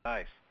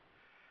 Nice.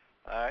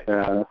 All right.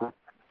 Yeah.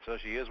 So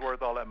she is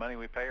worth all that money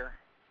we pay her?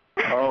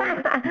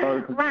 Ron,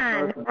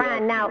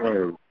 now,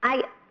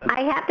 I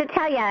have to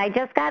tell you, I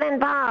just got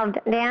involved.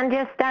 Dan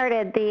just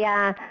started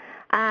the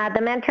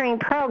mentoring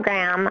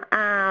program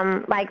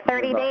like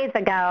 30 days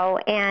ago,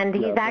 and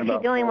he's actually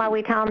doing what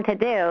we tell him to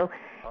do.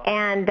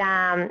 And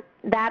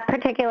that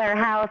particular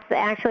house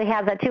actually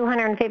has a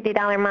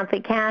 $250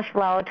 monthly cash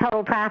flow,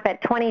 total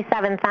profit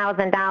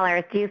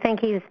 $27,000. Do you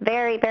think he's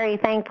very, very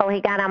thankful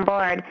he got on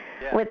board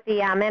with the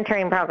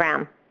mentoring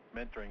program?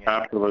 Mentoring.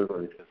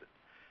 Absolutely.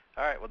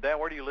 All right. Well, Dan,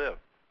 where do you live?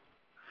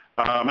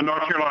 In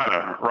North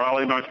Carolina,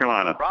 Raleigh, North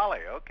Carolina.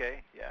 Raleigh.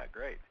 Okay. Yeah,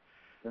 great.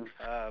 And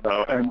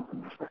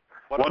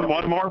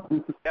one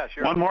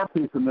more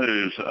piece of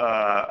news.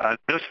 I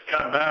just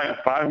got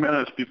back 5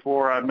 minutes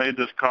before I made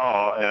this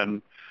call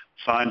and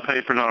signed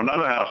papers on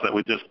another house that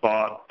we just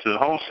bought to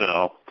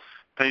wholesale.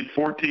 Paid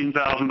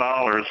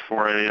 $14,000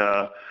 for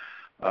a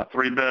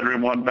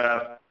 3-bedroom,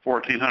 1-bath,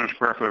 1,400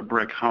 square foot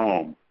brick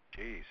home.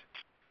 Jeez.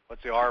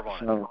 What's the ARV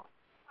on it?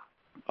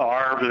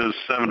 ARV is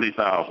 $70,000.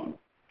 What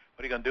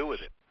are you going to do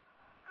with it?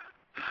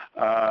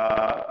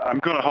 I'm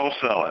going to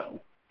wholesale it.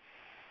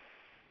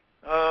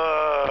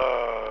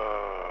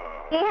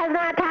 He has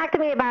not talked to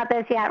me about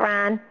this yet,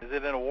 Ron. Is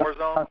it in a war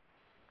zone?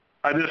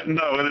 I just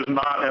know it is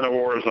not in a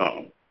war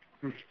zone.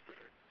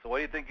 So what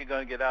do you think you're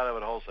going to get out of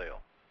it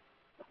wholesale?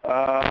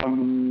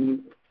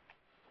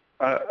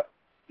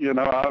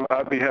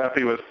 I'd be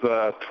happy with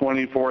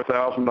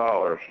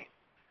 $24,000.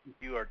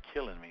 You are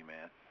killing me,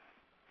 man.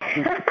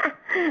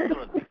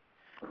 Killing me.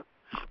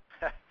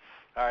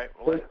 All right.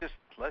 Well,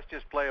 let's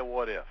just play a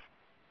what if.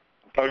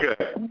 Okay.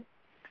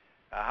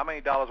 How many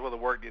dollars worth of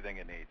work do you think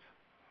it needs?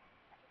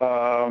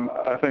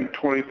 I think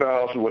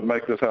 $20,000 would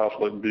make this house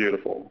look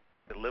beautiful.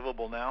 Is it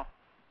livable now?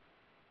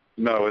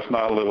 No, it's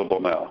not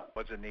livable now.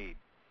 What's it need?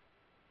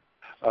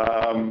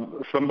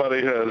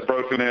 Somebody has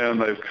broken in.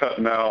 They've cut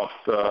out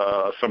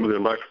some of the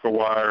electrical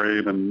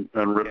wiring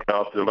and ripped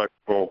out the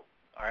electrical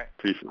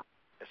pieces.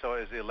 So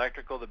is the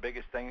electrical the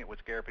biggest thing that would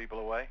scare people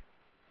away?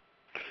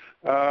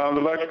 The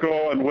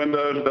electrical and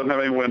windows. It doesn't have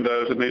any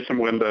windows. It needs some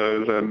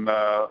windows, and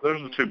those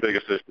are the two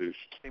biggest issues.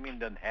 What do you mean it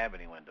doesn't have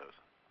any windows?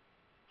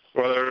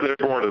 Well, they're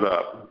boarded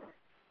up.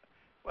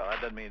 Well, that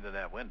doesn't mean it doesn't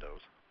have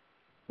windows.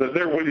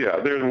 There's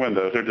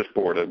windows. They're just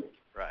boarded.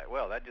 Right.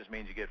 Well, that just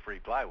means you get free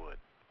plywood.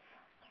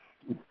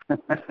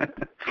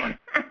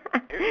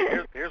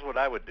 Here's what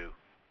I would do.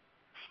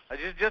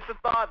 Just a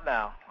thought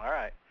now. All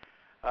right.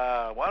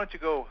 Why don't you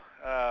go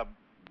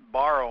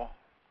borrow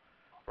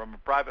from a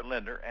private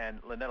lender, and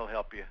Lynette will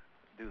help you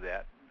do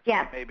that.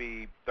 Yeah.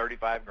 Maybe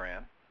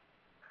 $35,000.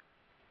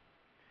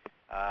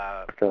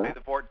 Pay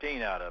the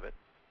 14 out of it.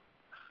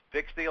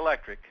 Fix the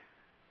electric.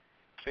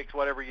 Fix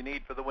whatever you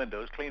need for the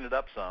windows. Clean it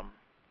up some,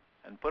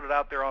 and put it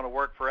out there on a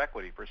work for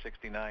equity for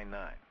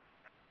 $69,900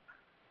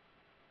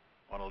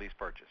 on a lease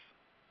purchase.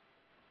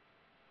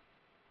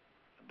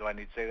 Do I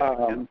need to say that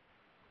again?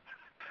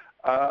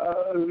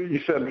 You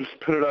said just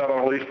put it out on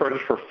a lease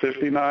purchase for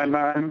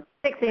 $59,900?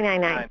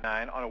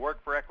 $69,900 on a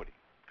work for equity,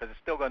 because it's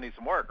still going to need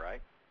some work,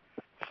 right?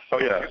 Oh,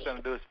 yeah. What you're going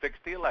to do is fix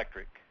the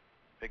electric,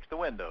 fix the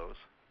windows,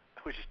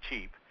 which is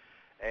cheap,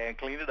 and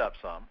clean it up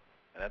some,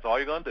 and that's all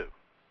you're going to do,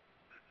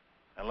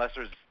 unless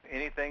there's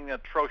anything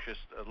atrocious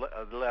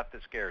left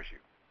that scares you.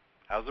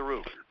 How's the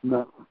roof?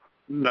 No,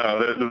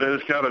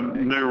 there's got a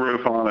new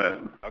roof on it.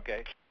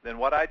 Okay. Then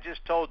what I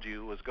just told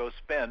you was go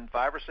spend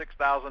 $5,000 or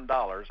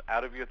 $6,000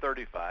 out of your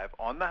 $35,000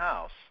 on the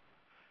house,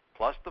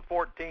 plus the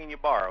 $14,000 you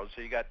borrowed.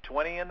 So you got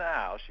 $20,000 in the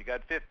house. You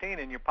got $15,000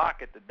 in your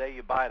pocket the day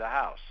you buy the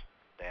house.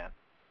 Dan,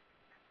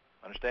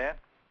 understand?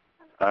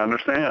 I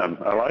understand.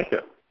 I like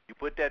it. You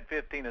put that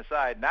 $15,000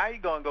 aside. Now you're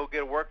going to go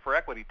get a work for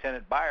equity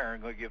tenant buyer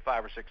and go get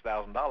 $5,000 or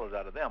 $6,000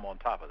 out of them on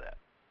top of that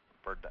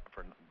for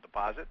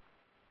deposit.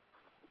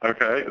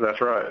 Okay, that's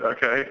right.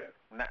 Okay.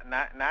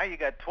 Now you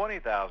got $20,000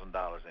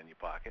 in your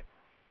pocket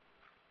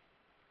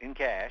in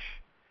cash,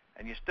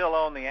 and you still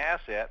own the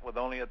asset with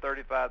only a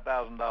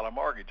 $35,000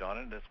 mortgage on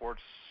it, and it's worth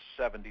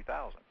 $70,000.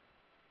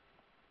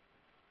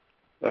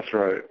 That's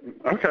right.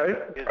 Okay.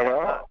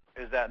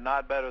 Is that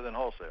not better than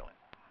wholesaling?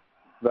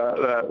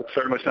 That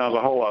certainly sounds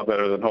a whole lot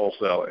better than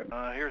wholesaling.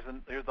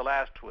 Here's the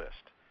last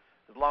twist.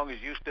 As long as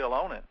you still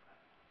own it,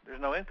 there's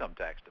no income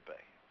tax to pay.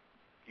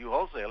 You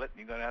wholesale it, and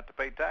you're going to have to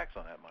pay tax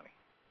on that money.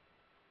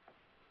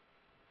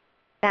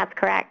 That's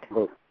correct.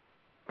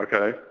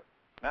 Okay.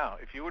 Now,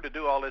 if you were to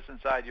do all this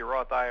inside your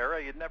Roth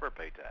IRA, you'd never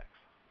pay tax.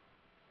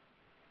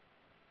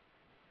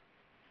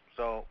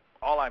 So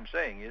all I'm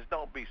saying is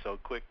don't be so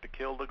quick to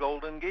kill the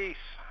golden geese.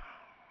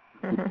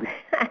 All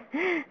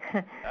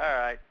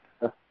right.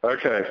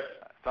 Okay.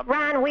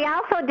 Ron, we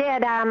also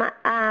did,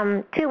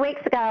 2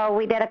 weeks ago,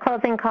 we did a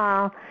closing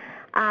call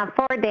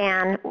for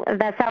Dan.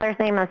 The seller's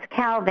name was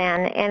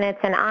Calvin, and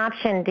it's an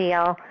option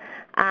deal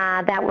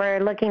that we're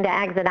looking to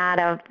exit out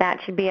of.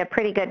 That should be a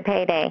pretty good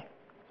payday.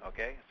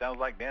 Okay. Sounds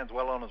like Dan's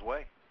well on his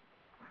way.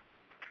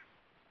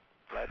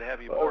 Glad to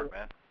have you aboard,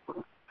 man.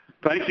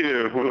 Thank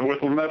you.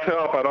 With Lynette's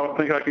help, I don't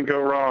think I can go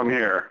wrong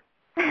here.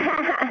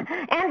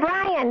 And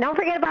Brian. Don't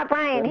forget about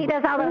Brian. He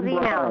does all those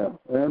emails.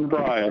 And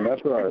Brian.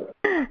 That's right.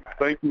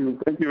 Thank you.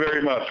 Thank you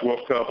very much,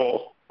 Wolf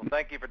Couple. Well,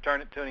 thank you for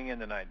tuning in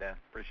tonight, Dan.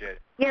 Appreciate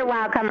it. You're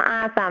welcome.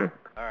 Awesome.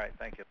 All right.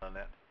 Thank you,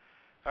 Lynette.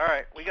 All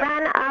right.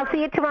 Ron, I'll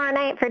see you tomorrow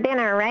night for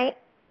dinner, right?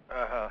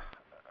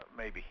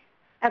 Maybe.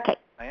 Okay.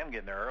 I am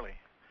getting there early.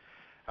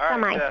 All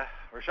right,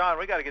 Rashawn,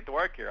 we got to get to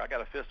work here. I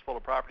got a fistful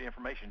of property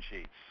information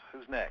sheets.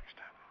 Who's next?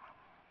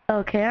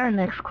 Okay, our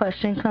next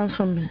question comes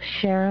from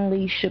Sharon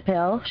Lee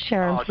Chappelle.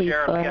 Sharon, please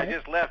Sharon go Lee, ahead. I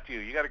just left you.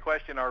 You got a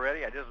question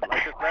already? I just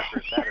left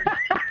her Saturday.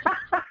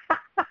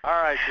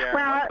 All right,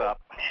 Sharon, what's up?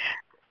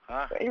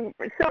 Huh?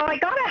 So I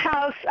got a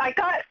house.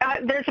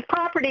 There's a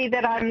property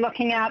that I'm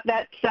looking at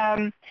that's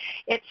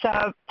it's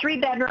a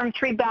 3-bedroom,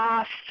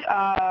 3-bath,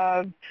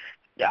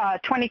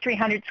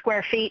 2,300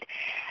 square feet.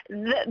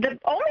 The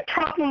only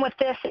problem with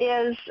this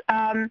is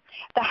the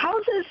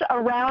houses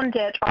around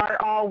it are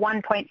all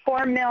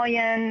 1.4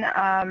 million,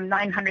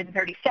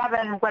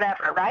 937,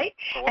 whatever, right?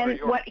 So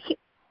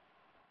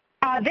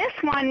this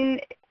one,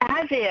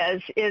 as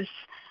is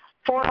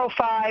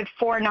 405,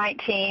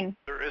 419.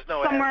 There is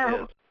no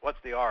as is. What's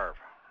the ARV?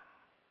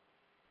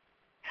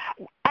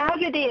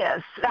 As it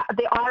is,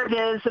 the ARV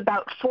is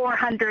about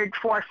 400,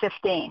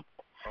 415.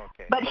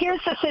 Okay. But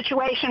here's the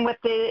situation with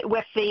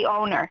the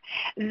owner.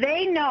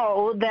 They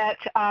know that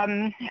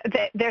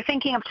they're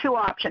thinking of two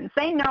options.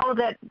 They know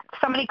that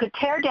somebody could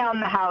tear down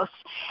the house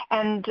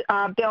and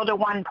build a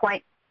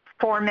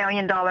 $1.4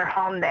 million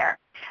home there.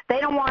 They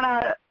don't want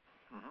to.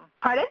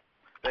 Pardon?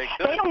 They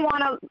don't want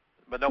to.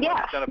 But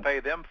nobody's going to pay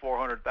them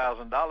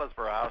 $400,000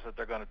 for a house that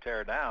they're going to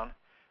tear down.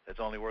 It's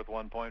only worth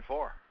 1.4.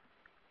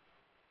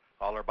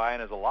 All they're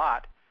buying is a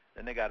lot.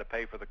 Then they got to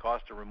pay for the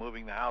cost of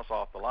removing the house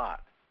off the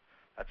lot.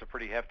 That's a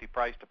pretty hefty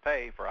price to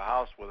pay for a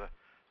house with a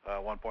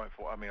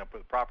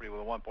property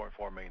with a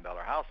 $1.4 million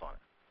house on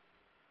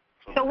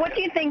it. So what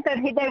do you think that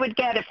they would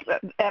get if,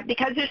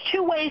 because there's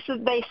two ways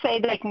that they say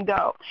they can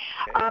go.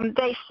 Okay.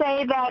 They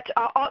say that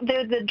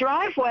the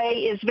driveway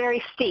is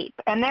very steep,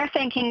 and they're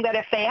thinking that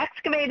if they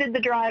excavated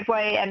the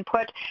driveway and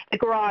put the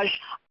garage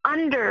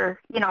under,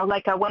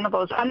 like one of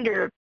those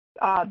under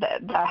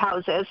the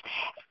houses,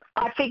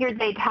 I figured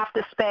they'd have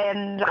to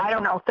spend,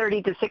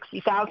 $30,000 to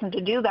 $60,000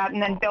 to do that,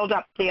 and then build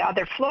up the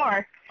other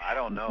floor. I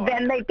don't know.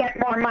 Then they'd get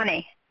more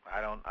money.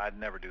 I'd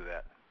never do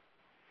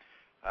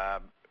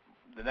that.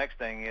 the next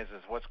thing is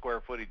what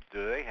square footage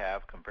do they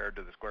have compared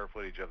to the square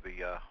footage of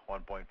the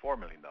 $1.4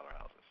 million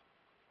houses?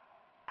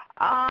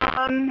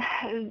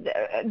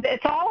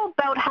 It's all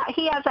about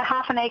he has a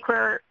half an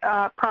acre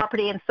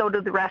property, and so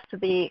do the rest of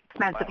the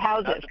expensive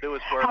houses. Nothing to do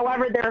with square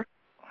However, footage.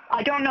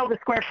 I don't know the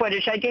square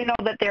footage. I do know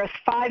that there's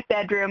 5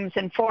 bedrooms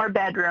and 4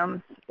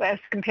 bedrooms as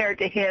compared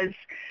to his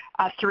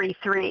 3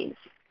 threes.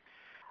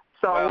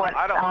 So well,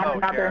 I don't know,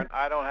 another... Sharon.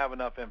 I don't have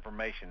enough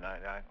information.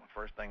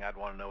 First thing I'd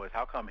want to know is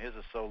how come his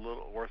is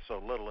worth so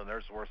little and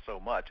theirs is worth so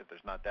much if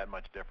there's not that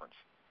much difference?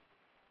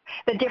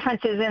 The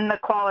difference is in the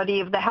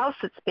quality of the house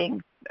that's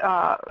being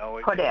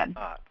put in.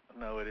 Not.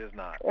 No, it is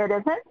not. It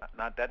isn't?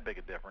 Not that big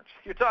a difference.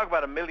 You're talking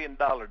about $1 million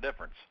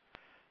difference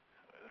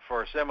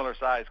for similar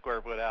size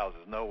square foot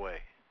houses. No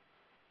way.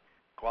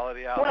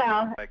 Quality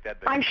house make that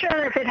big. I'm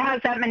sure if it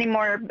has that many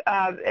more,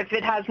 if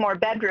it has more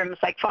bedrooms,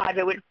 like 5,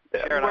 it would.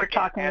 Sharon, we're I can't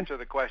talking. Answer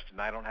the question.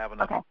 I don't have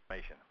enough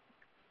information.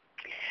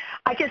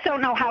 I just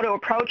don't know how to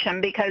approach him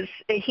because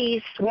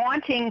he's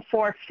wanting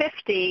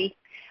 $450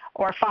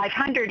 or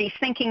 $500. He's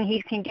thinking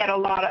he can get a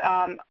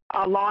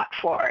lot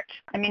for it.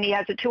 I mean, he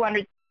has a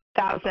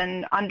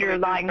 $200,000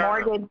 underlying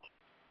mortgage.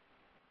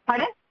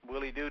 Pardon?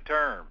 Will he do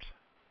terms?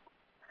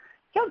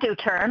 He'll do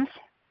terms,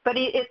 but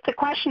the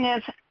question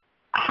is,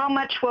 how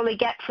much will he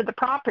get for the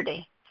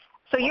property?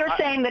 So you're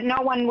saying that no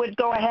one would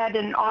go ahead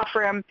and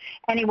offer him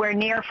anywhere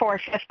near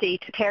 $450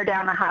 to tear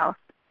down a house?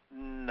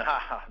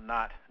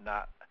 Not.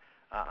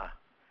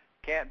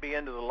 Can't be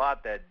into the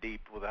lot that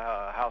deep with a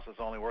house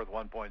that's only worth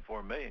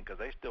 $1.4 million because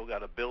they still got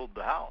to build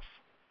the house.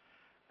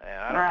 And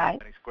I don't know how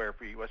many square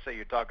feet. Let's say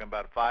you're talking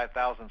about a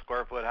 5,000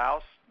 square foot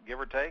house, give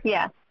or take.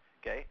 Yeah.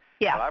 Okay.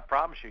 Yeah. Well, I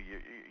promise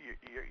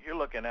you're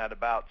looking at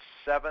about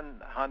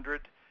 $700,000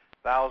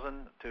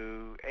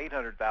 to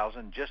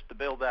 $800,000 just to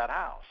build that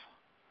house.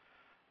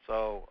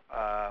 So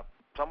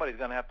somebody's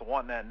going to have to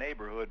want in that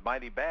neighborhood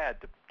mighty bad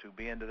to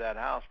be into that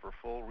house for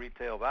full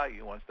retail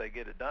value once they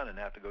get it done and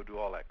have to go do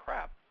all that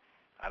crap.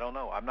 I don't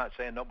know. I'm not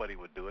saying nobody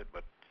would do it,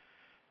 but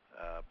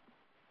I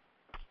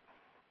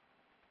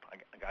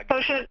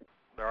guess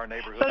there are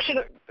neighborhoods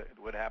that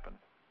would happen.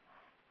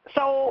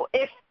 So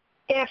if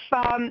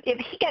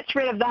he gets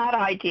rid of that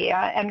idea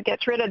and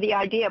gets rid of the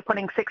idea of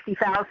putting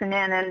 $60,000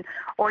 in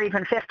or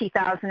even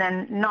 $50,000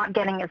 and not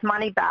getting his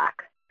money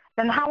back,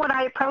 then how would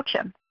I approach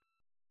him?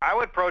 I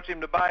would approach him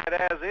to buy it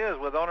as is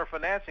with owner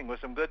financing with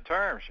some good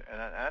terms, and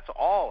that's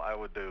all I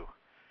would do.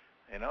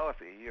 You know, if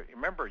you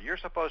remember, you're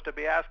supposed to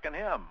be asking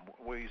him,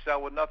 will you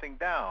sell with nothing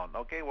down?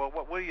 Okay, well,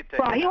 what will you take?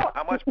 Well,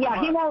 how much per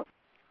month? He won't.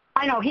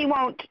 I know he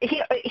won't.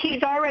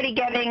 He's already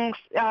getting.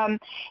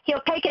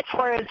 He'll take it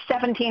for his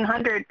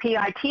 $1,700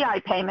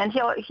 PITI payment.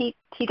 He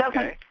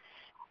doesn't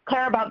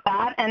care about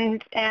that,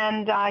 and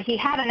he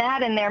had an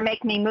ad in there,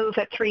 make me move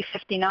at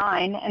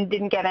 $359, and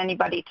didn't get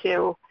anybody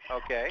to.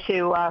 Okay.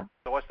 So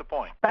what's the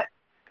point? But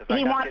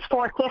he wants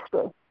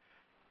 $450.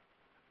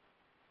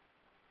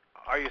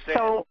 Are you saying?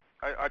 So,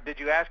 did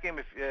you ask him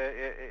if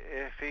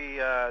he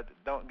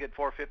don't get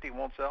 $450, he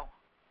won't sell?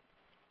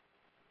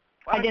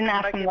 I didn't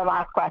ask him the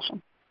last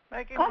question.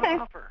 Make him an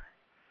offer.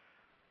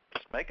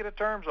 Just make it a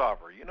terms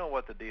offer. You know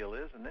what the deal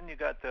is, and then you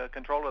got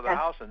control of the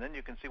house, and then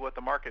you can see what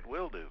the market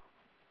will do.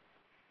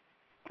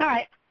 All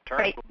right.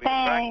 Terms Great.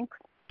 Thanks.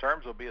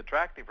 Terms will be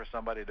attractive for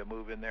somebody to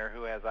move in there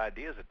who has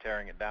ideas of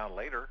tearing it down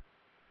later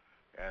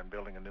and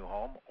building a new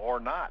home or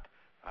not.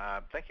 I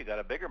think you got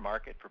a bigger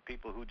market for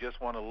people who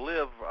just want to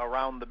live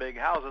around the big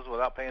houses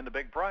without paying the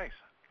big price.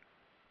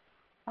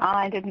 Oh,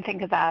 I didn't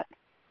think of that.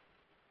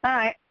 All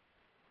right.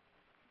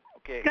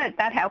 Okay. Good.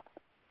 That helps.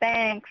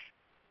 Thanks.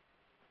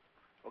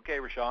 Okay,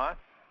 Rashawn.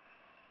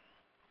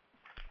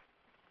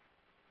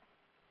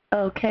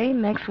 Okay,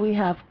 next we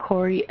have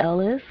Corey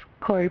Ellis.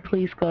 Corey,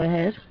 please go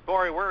ahead.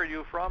 Corey, where are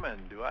you from,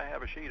 and do I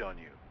have a sheet on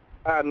you?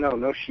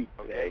 No sheet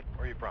today.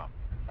 Where are you from?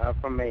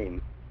 From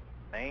Maine.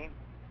 Maine?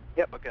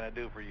 Yep. What can I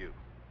do for you?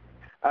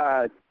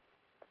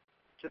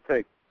 Just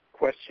a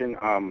question.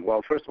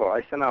 Well, first of all,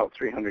 I sent out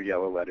 300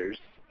 yellow letters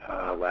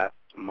last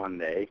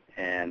Monday,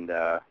 and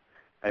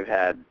I've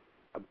had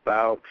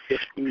about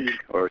 50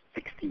 or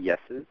 60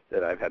 yeses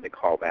that I've had to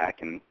call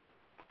back, and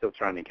still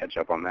trying to catch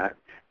up on that.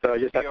 So I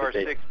just have to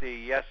say 60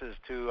 yeses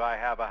to I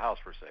have a house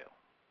for sale.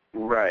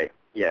 Right.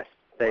 Yes.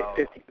 Well,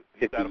 50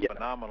 you've got a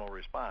phenomenal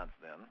response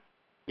then.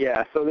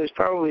 Yeah. So there's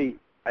probably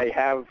I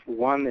have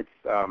one that's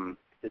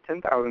the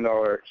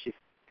 $10,000. She's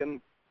gonna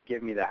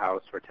give me the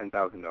house for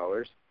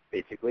 $10,000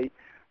 basically,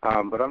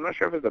 but I'm not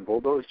sure if it's a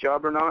bulldoze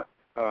job or not.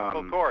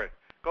 Corey,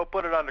 go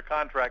put it under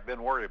contract,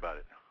 then worry about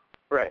it.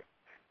 Right.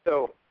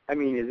 So I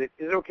mean, is it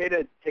okay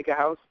to take a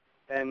house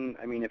and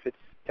I mean if it's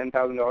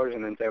 $10,000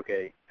 and then say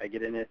okay, I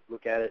get in it,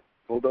 look at it,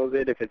 bulldoze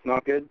it if it's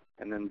not good,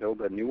 and then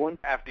build a new one?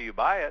 After you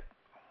buy it.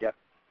 Yep.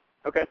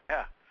 Okay.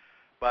 Yeah.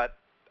 But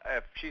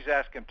if she's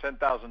asking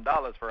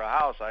 $10,000 for a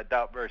house, I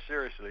doubt very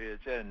seriously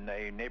it's in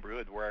a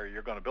neighborhood where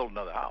you're going to build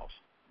another house.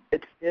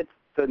 It's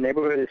the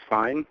neighborhood is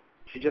fine.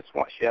 She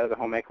has a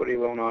home equity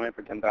loan on it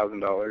for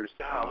 $10,000.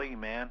 Golly,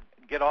 man,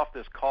 get off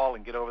this call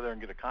and get over there and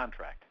get a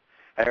contract.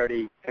 I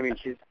mean,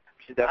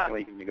 she's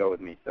definitely going to go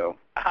with me. So.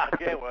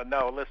 Okay, well,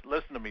 no,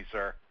 listen to me,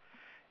 sir.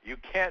 You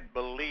can't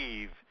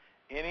believe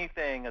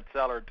anything a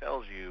seller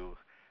tells you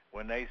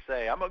when they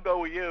say, I'm going to go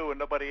with you and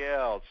nobody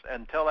else,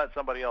 until that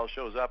somebody else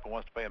shows up and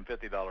wants to pay them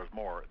 $50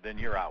 more, then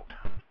you're out.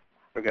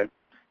 Okay.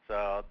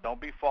 So don't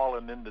be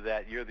falling into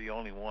that you're the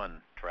only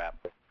one trap.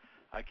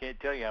 I can't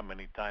tell you how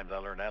many times I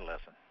learned that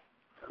lesson.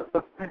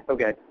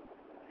 Okay.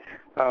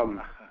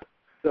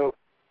 So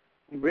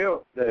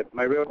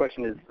my real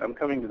question is, I'm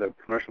coming to the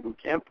commercial boot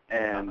camp,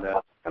 and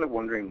kind of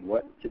wondering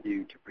what to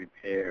do to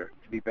prepare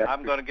to be best.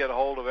 I'm going to get a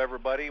hold of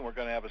everybody, and we're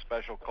going to have a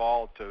special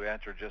call to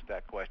answer just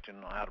that question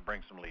on how to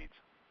bring some leads.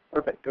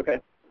 Perfect. Okay.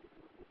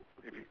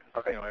 If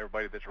you know,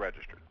 everybody that's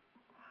registered.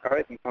 All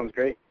right. That sounds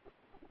great.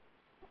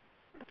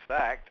 In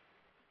fact,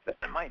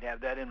 I might have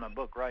that in my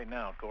book right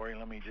now, Corey.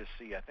 Let me just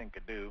see. I think I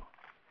do.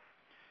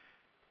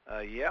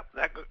 Yep,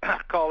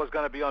 that call is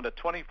going to be on the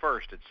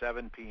 21st at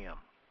 7 p.m.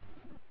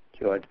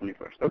 July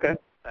 21st. Okay.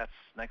 That's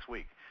next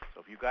week.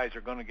 So if you guys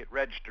are going to get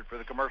registered for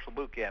the commercial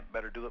boot camp,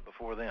 better do it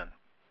before then.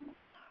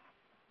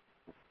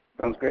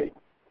 Sounds great.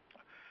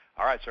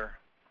 All right, sir.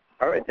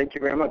 All right. Thank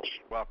you very much.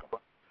 Welcome.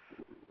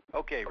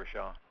 Okay,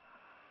 Rashawn.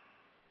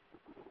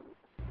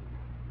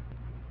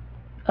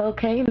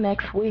 Okay,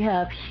 next we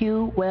have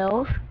Hugh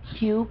Wells.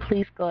 Hugh,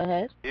 please go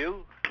ahead.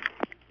 Hugh?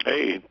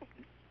 Hey,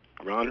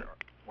 Ron.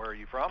 Where are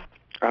you from?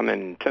 I'm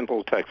in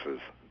Temple, Texas.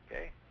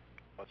 Okay.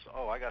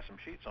 I got some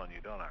sheets on you,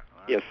 don't I?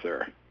 Right. Yes,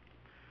 sir.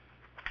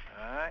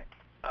 All right.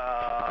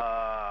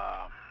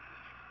 How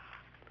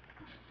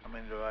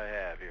many do I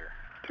have here?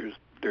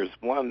 There's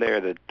one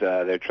there that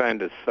they're trying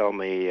to sell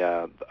me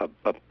a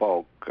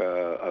bulk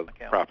of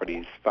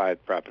properties,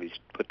 5 properties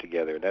put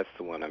together. That's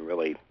the one I'm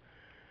really.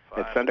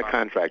 It's under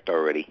contract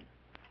already.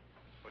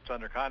 What's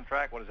under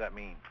contract? What does that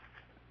mean?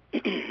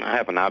 I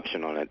have an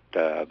option on it,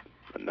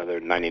 another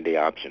 90-day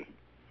option.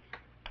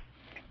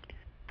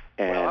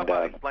 And, well, how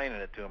about explaining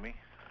it to me?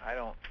 I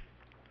don't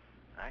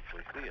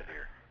actually see it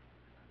here.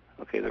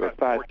 Okay, there I were got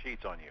 5. 4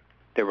 sheets on you.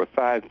 There were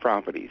 5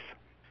 properties.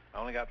 I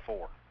only got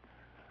 4.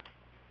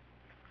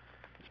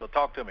 So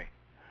talk to me.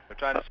 They're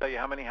trying to sell you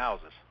how many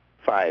houses?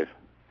 5.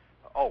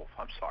 Oh,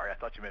 I'm sorry. I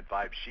thought you meant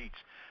 5 sheets.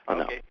 Oh,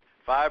 okay. No.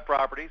 5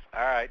 properties.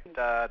 All right.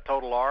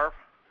 Total ARV.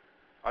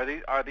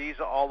 Are these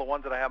all the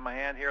ones that I have in my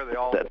hand here? Are they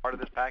all part of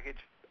this package?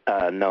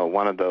 No.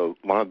 One of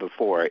the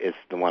 4 is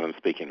the one I'm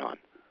speaking on.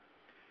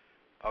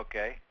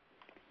 Okay.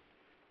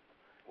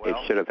 Well,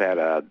 it should have had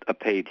a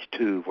page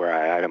 2 where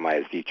I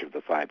itemized each of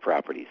the 5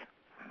 properties.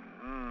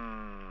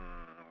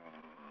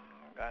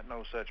 Got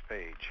no such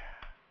page.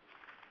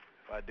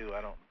 If I do, I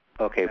don't.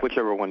 Okay,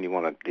 whichever one you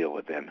want to deal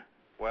with then.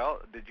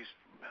 Well,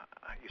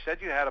 you said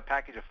you had a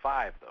package of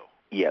 5 though?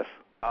 Yes.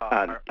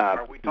 Are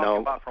we talking no.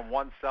 about from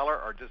one seller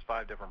or just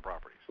 5 different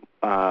properties?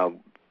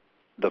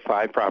 The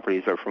 5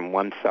 properties are from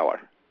one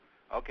seller.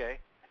 Okay.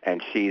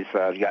 And she's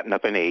gotten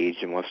up in age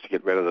and wants to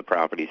get rid of the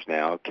properties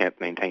now. Can't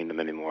maintain them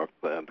anymore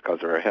because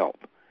of her health.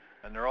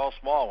 And they're all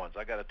small ones.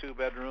 I got a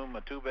 2-bedroom,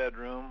 a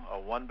 2-bedroom, a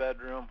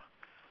 1-bedroom,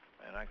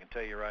 and I can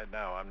tell you right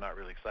now, I'm not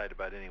really excited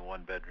about any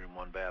 1-bedroom,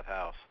 1-bath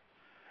house.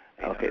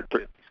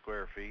 850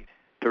 square feet.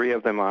 3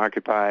 of them are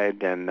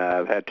occupied, and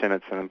I've had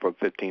tenants in them for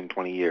 15,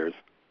 20 years.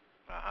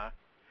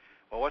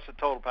 Well, what's the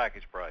total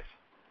package price?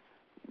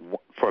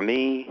 For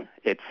me,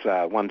 it's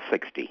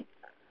 $160.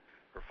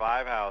 For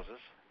 5 houses.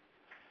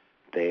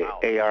 The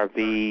ARV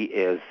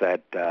is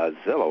at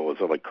Zillow was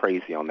really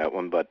crazy on that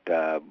one, but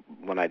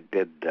when I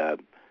did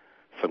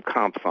some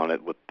comps on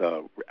it with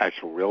the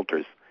actual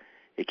realtors,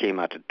 it came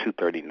out to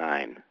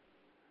 $239.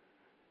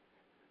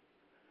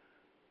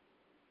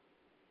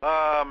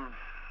 Well,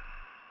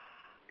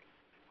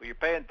 you're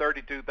paying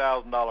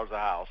 $32,000 a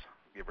house,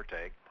 give or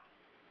take.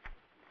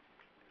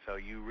 So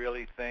you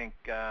really think?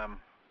 I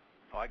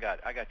got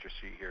your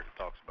sheet here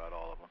that talks about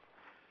all of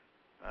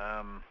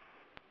them.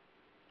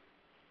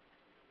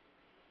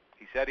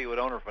 He said he would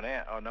owner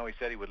finance. Oh no, he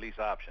said he would lease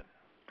option.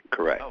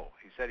 Correct. No,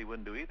 he said he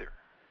wouldn't do either.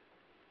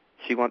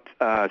 She wants.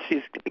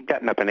 She's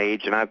gotten up in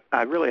age, and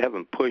I really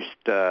haven't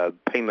pushed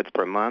payments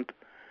per month,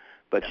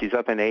 but she's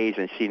up in age,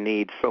 and she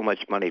needs so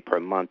much money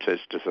per month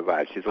just to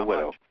survive. She's a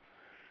widow.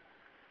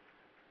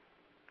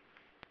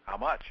 How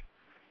much?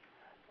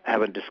 I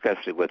haven't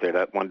discussed it with her.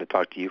 I wanted to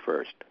talk to you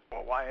first.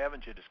 Well, why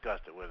haven't you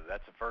discussed it with her?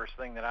 That's the first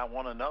thing that I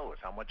want to know is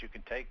how much you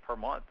can take per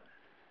month.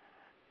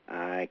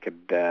 I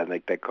could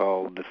make that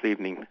call this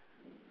evening.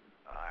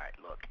 All right,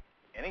 look.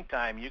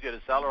 Anytime you get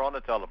a seller on the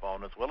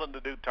telephone that's willing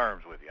to do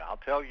terms with you, I'll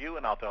tell you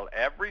and I'll tell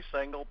every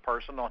single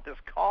person on this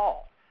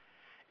call.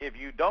 If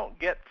you don't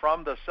get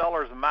from the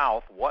seller's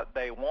mouth what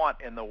they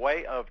want in the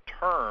way of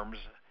terms,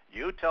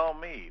 you tell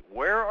me,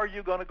 where are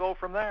you going to go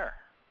from there?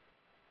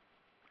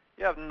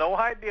 You have no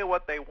idea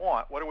what they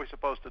want. What are we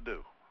supposed to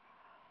do?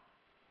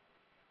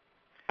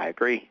 I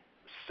agree.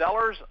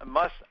 Sellers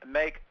must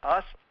make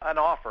us an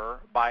offer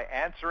by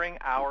answering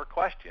our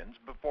questions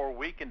before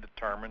we can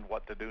determine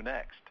what to do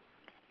next.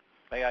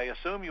 May I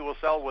assume you will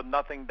sell with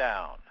nothing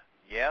down?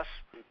 Yes?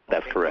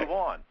 That's correct. Move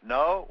on.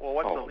 No? Well,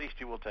 what's the least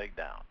you will take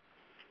down?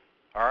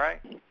 All right?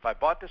 I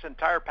bought this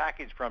entire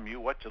package from you,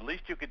 what's the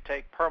least you could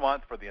take per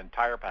month for the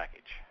entire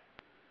package?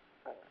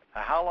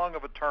 Now, how long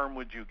of a term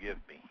would you give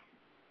me?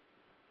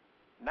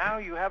 Now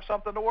you have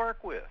something to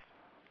work with.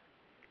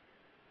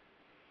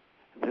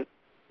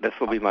 This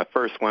will be my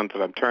first one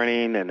that I'm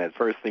turning, and the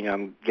first thing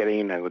I'm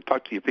getting, and I would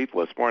talk to you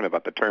people this morning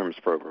about the terms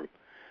program.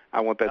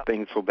 I want that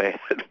thing so bad.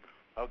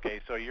 Okay,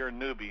 so you're a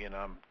newbie, and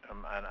I'm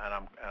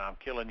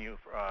killing you.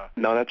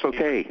 No, that's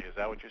okay. Is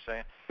that what you're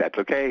saying? That's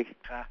okay.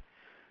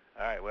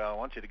 All right. Well, I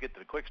want you to get to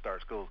the Quick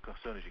Start School as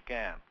soon as you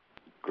can.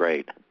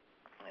 Great.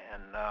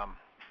 And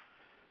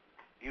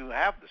you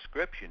have the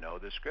scripts. You know,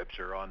 the scripts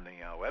are on the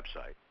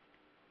website.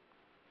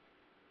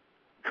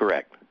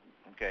 Correct.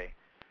 Okay.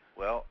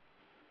 Well,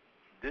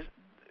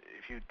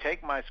 if you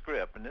take my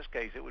script, in this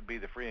case, it would be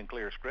the free and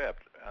clear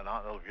script. And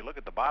if you look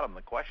at the bottom,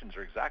 the questions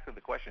are exactly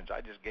the questions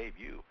I just gave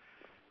you.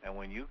 And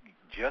when you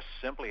just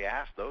simply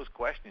ask those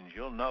questions,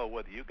 you'll know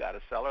whether you got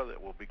a seller that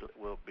will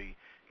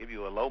give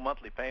you a low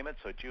monthly payment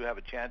so that you have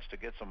a chance to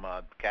get some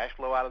cash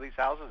flow out of these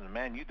houses. And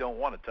man, you don't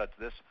want to touch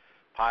this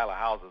pile of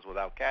houses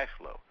without cash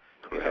flow.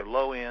 Correct. These are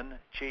low-end,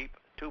 cheap,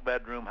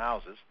 2-bedroom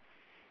houses,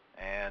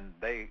 and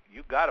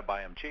you got to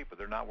buy them cheap, or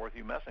they're not worth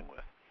you messing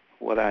with.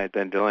 What I had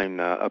been doing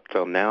up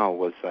till now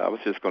was I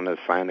was just going to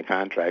sign the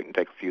contract and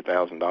take a few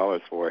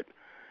 $1,000s for it.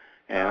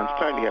 And I was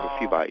trying to get a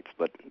few bites,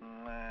 but...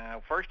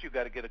 First, you've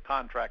got to get a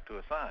contract to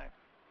assign.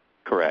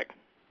 Correct.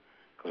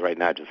 Because right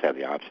now I just have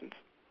the options.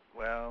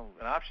 Well,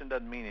 an option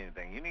doesn't mean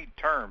anything. You need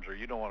terms or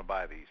you don't want to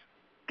buy these.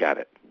 Got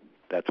it.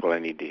 That's what I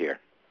need to hear.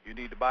 You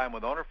need to buy them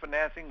with owner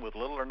financing, with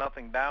little or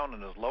nothing down,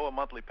 and as low a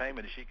monthly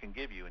payment as she can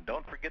give you. And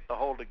don't forget the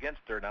hold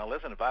against her. Now,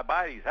 listen, if I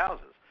buy these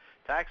houses,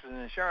 taxes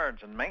and insurance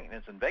and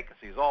maintenance and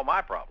vacancy is all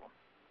my problem.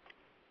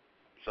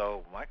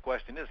 So my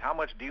question is, how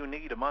much do you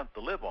need a month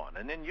to live on?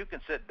 And then you can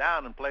sit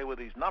down and play with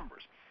these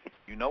numbers.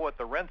 You know what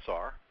the rents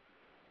are.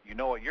 You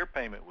know what your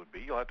payment would be.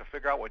 You'll have to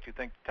figure out what you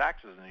think the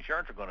taxes and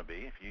insurance are going to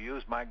be. If you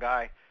use my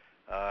guy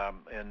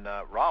in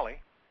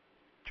Raleigh,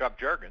 Chuck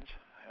Jurgens,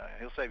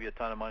 he'll save you a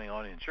ton of money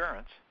on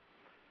insurance.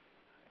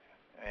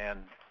 And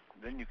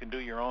then you can do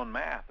your own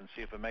math and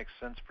see if it makes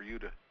sense for you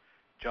to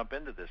jump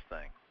into this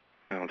thing.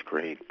 Sounds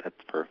great. That's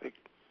perfect.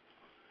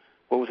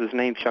 What was his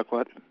name, Chuck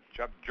what?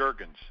 Chuck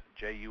Jurgens,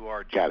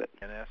 Jurgens. Got it.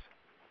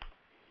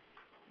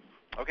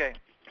 Okay.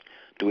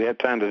 Do we have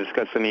time to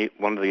discuss any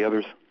one of the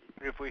others?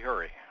 If we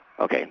hurry.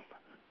 Okay.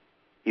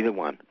 Either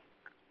one.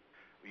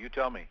 You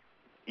tell me.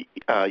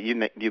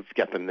 You've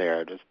got them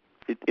there.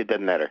 It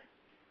doesn't matter.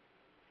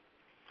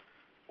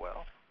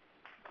 Well,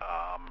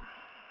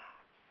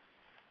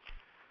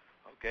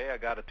 okay, I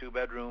got a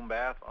 2-bedroom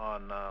bath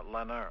on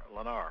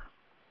Lennar.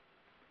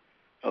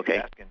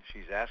 Okay.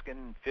 She's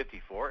asking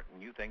 $50 for it,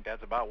 and you think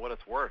that's about what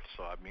it's worth.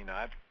 So, I mean,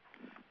 I'm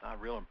not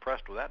real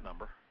impressed with that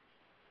number.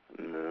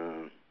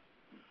 No.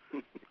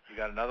 You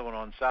got another one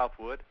on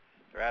Southwood.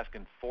 They're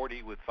asking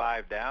 $40 with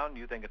 5 down.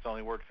 You think it's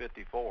only worth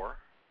 $54.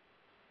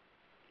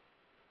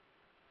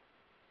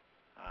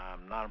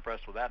 I'm not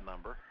impressed with that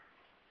number.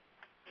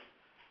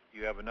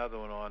 You have another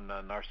one on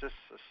Narcissus.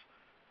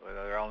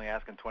 They're only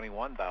asking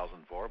 $21,000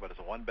 for, but it's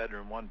a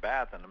 1-bedroom,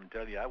 1-bath, and I'm going to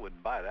tell you, I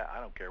wouldn't buy that. I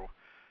don't care.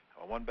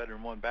 A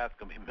 1-bedroom, 1-bath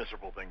can be a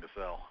miserable thing to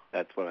sell.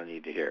 That's what I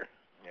need to hear.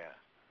 Yeah.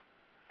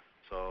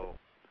 So,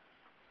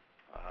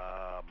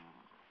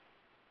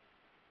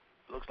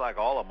 looks like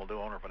all of them will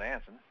do owner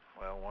financing.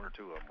 Well, 1 or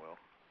 2 of them will.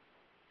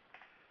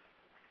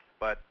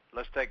 But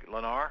let's take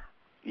Lennar.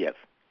 Yes.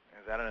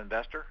 Is that an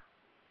investor?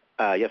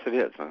 Yes, it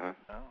is. Uh-huh.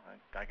 Well,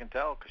 I can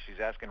tell because she's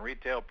asking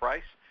retail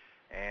price,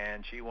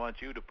 and she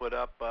wants you to put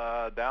up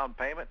down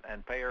payment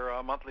and pay her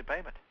a monthly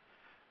payment.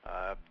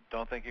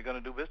 Don't think you're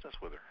going to do business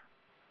with her.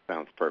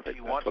 Sounds perfect.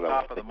 She wants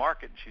top of the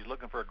market, and she's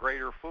looking for a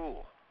greater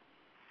fool.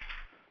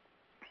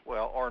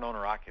 Well, or an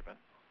owner-occupant.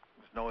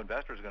 There's no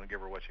investor is going to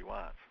give her what she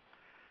wants.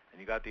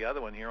 And you got the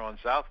other one here on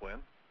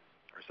Southland,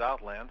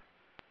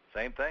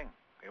 same thing.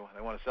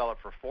 They want to sell it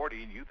for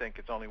 $40, and you think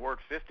it's only worth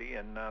 $50,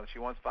 and she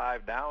wants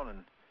 5 down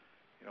and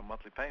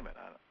monthly payment.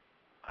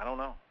 I don't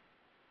know.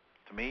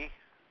 To me,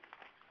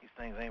 these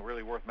things ain't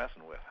really worth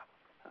messing with.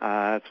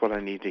 That's what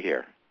I need to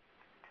hear.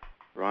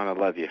 Ron, I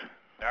love you.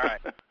 All right.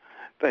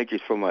 Thank you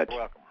so much. You're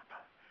welcome.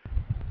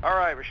 All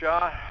right,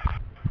 Rashad.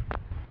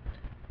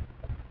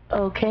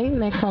 Okay,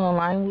 next on the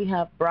line we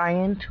have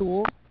Brian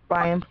Toole.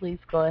 Brian, please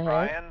go ahead.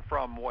 Brian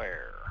from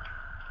where?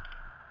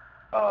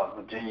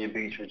 Virginia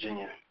Beach,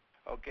 Virginia.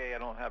 Okay, I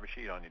don't have a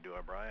sheet on you, do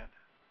I, Brian?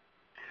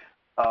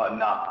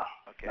 Nah.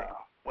 Okay. Nah.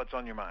 What's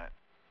on your mind?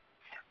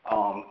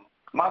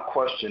 My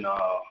question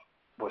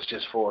was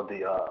just for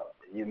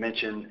you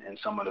mentioned in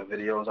some of the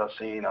videos I've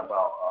seen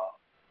about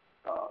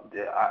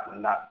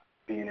not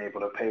being able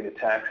to pay the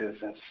taxes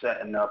and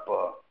setting up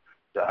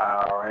the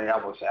IRA.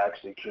 I was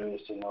actually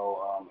curious to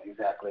know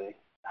exactly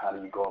how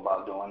do you go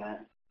about doing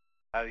that?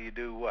 How do you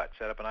do what?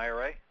 Set up an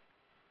IRA?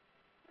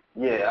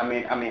 Yeah,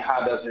 I mean,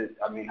 how does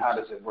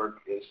it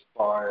work as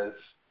far as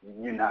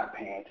you not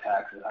paying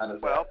taxes?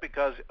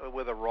 Because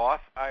with a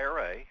Roth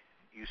IRA,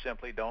 you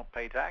simply don't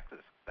pay taxes.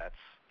 That's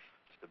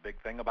the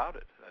big thing about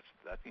it.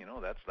 That's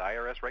the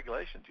IRS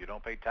regulations. You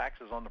don't pay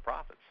taxes on the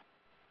profits.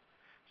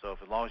 So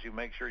as long as you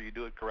make sure you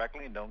do it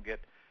correctly and don't get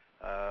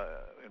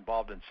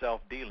involved in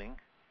self-dealing,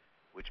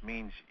 which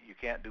means you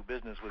can't do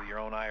business with your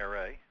own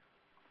IRA.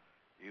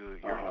 You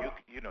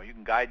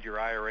can guide your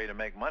IRA to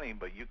make money,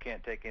 but you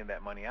can't take any of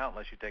that money out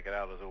unless you take it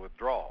out as a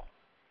withdrawal.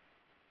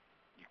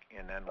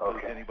 And then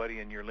includes anybody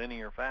in your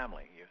linear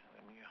family.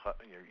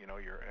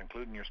 You're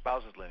including your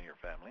spouse's linear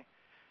family.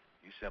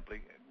 You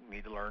simply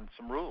need to learn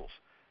some rules.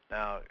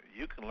 Now,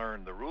 you can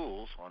learn the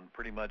rules on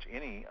pretty much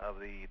any of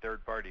the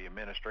third-party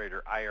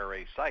administrator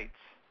IRA sites.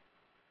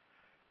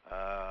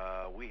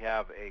 We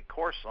have a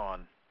course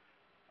on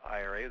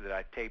IRA that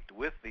I taped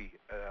with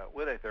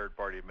a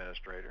third-party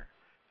administrator.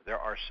 There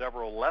are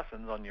several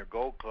lessons on your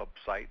Gold Club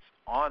sites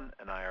on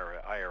an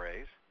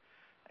IRAs.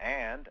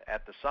 And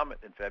at the summit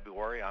in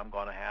February, I'm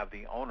going to have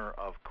the owner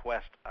of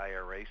Quest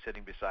IRA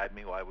sitting beside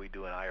me while we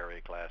do an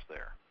IRA class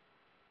there.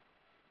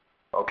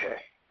 Okay.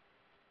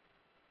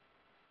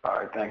 All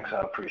right, thanks.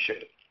 I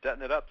appreciate it.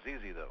 Setting it up is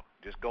easy, though.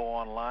 Just go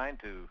online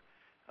to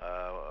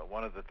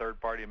one of the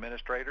third-party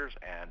administrators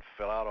and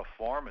fill out a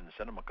form and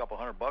send them a couple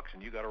 $100,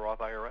 and you got a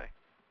Roth IRA.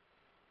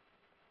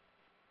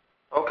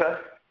 Okay.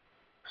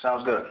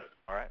 Sounds good.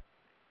 All right.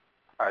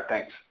 All right,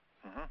 thanks.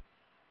 Mm-hmm.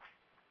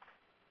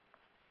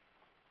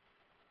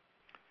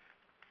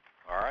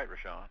 All right,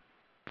 Rashawn.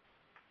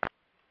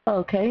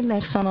 Okay,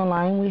 next on the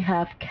line we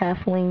have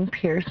Kathleen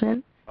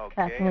Pearson. Okay,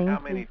 Kathleen, how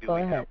many do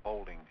we ahead. have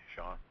holding,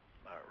 Rashawn?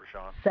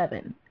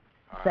 7.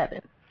 All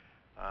 7.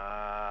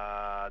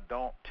 Right.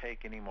 Don't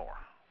take any more.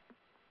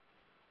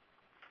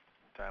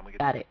 By the time we get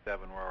Got to it.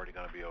 7, we're already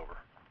going to be over.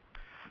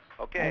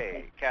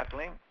 Okay,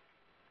 Kathleen.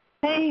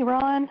 Hey,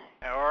 Ron.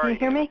 How are Can you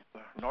hear me?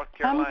 North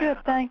Carolina. I'm good,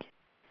 thank you.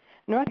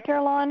 North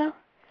Carolina,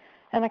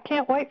 and I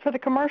can't wait for the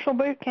commercial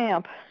boot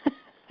camp.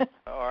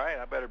 All right,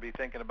 I better be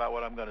thinking about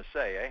what I'm going to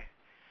say,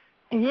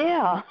 eh?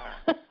 Yeah.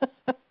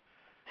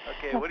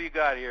 Okay, what do you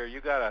got here?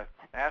 You got a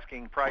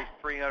asking price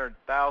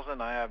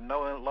 $300,000. I have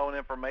no loan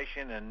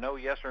information and no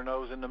yes or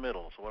no's in the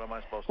middle. So what am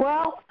I supposed to do?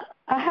 Well,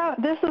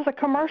 this is a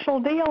commercial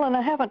deal, and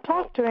I haven't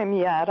talked to him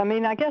yet. I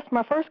mean, I guess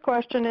my first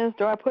question is,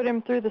 do I put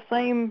him through the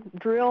same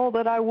drill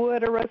that I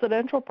would a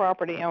residential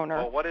property owner?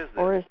 Well, what is this?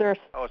 Or is there?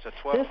 Oh, it's a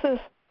 12.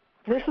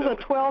 This is a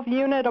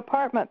 12-unit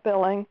apartment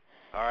billing.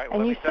 All right.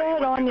 Well, and you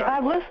said on the,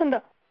 I've listened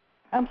to.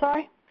 I'm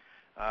sorry.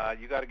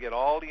 You got to get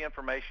all the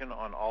information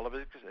on all of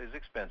his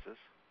expenses.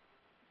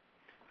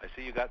 I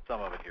see you got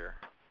some of it here.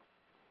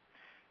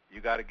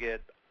 You got to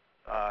get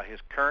his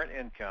current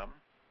income.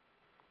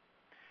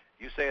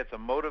 You say it's a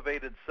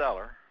motivated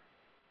seller.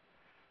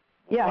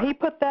 Yeah, he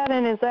put that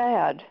in his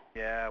ad.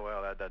 Yeah,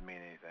 well, that doesn't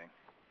mean anything.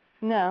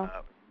 No.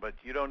 But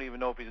you don't even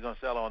know if he's going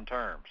to sell on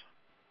terms.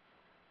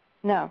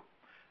 No.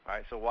 All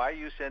right, so why are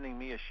you sending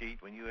me a sheet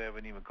when you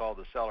haven't even called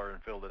the seller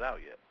and filled it out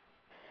yet?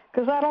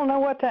 Because I don't know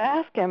what to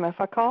ask him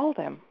if I called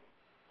him.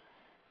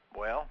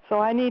 Well. So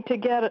I need to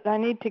get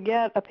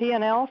a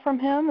P&L from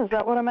him. Is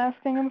that what I'm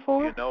asking him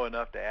for? You know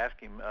enough to ask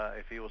him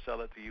if he will sell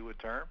it to you with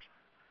terms?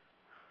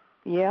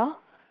 Yeah.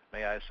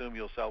 May I assume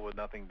you'll sell with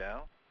nothing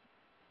down?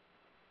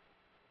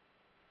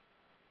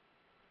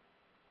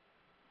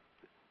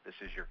 This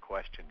is your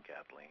question,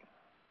 Kathleen.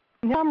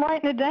 Yeah, I'm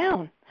writing it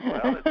down.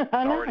 Well, it's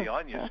already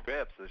on your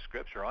scripts. The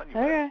scripts are on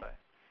your website.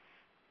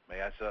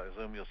 May I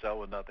assume you'll sell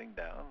with nothing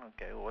down?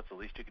 Okay, well, what's the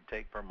least you could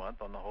take per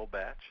month on the whole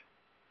batch?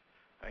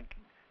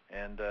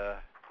 And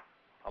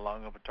how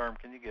long of a term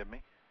can you give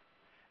me?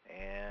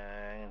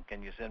 And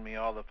can you send me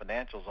all the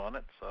financials on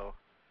it so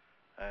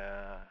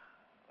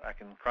I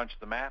can crunch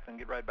the math and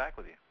get right back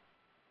with you?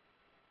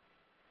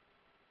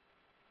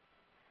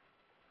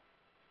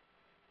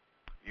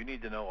 You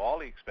need to know all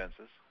the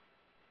expenses,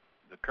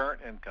 the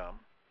current income,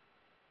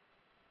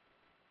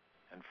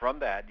 and from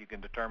that you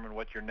can determine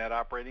what your net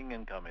operating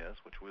income is,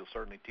 which we'll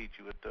certainly teach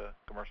you at the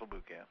commercial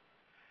boot camp.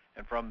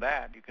 And from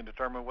that, you can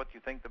determine what you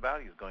think the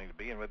value is going to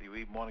be and whether you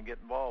even want to get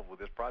involved with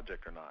this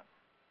project or not.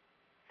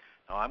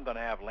 Now, I'm going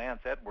to have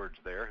Lance Edwards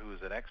there, who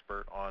is an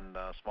expert on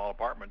small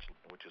apartments,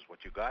 which is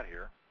what you got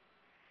here.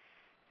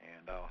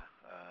 And I'll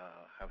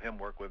have him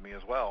work with me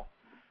as well.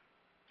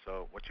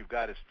 So what you've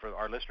got is, for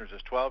our listeners,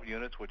 is 12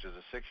 units, which is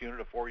a 6-unit,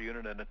 a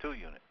 4-unit, and a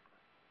 2-unit.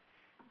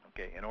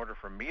 Okay, in order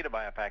for me to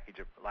buy a package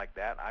like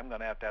that, I'm going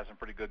to have some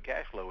pretty good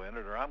cash flow in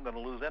it, or I'm going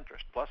to lose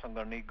interest. Plus, I'm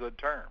going to need good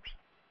terms.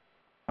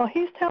 Well,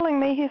 he's telling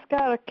me he's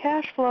got a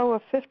cash flow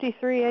of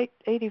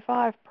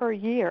 $53,885 per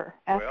year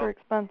after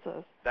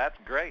expenses. That's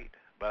great,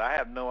 but I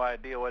have no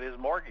idea what his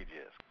mortgage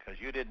is because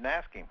you didn't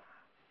ask him.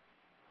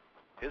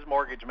 His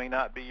mortgage may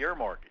not be your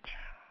mortgage.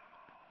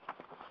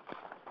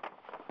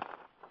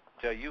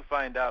 Until you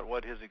find out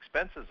what his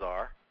expenses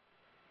are,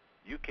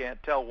 you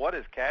can't tell what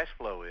his cash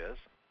flow is,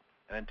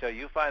 and until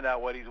you find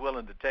out what he's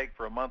willing to take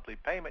for a monthly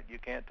payment, you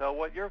can't tell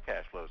what your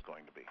cash flow is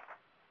going to be.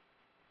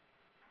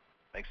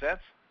 Make sense?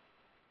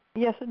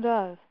 Yes, it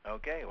does.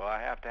 Okay, well,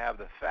 I have to have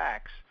the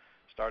facts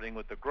starting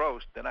with the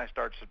gross, then I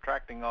start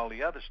subtracting all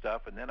the other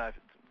stuff, and then I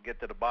get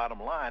to the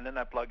bottom line, then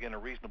I plug in a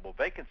reasonable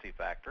vacancy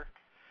factor,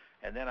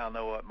 and then I'll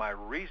know what my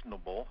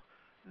reasonable,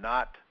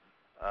 not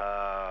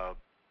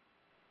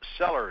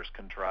seller's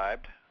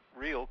contrived,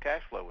 real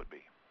cash flow would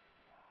be.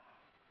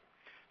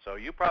 So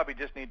you probably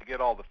just need to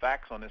get all the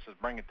facts on this and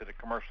bring it to the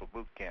commercial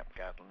boot camp,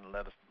 Kathleen,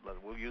 and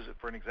we'll use it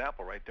for an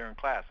example right there in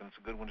class, and it's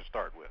a good one to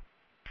start with.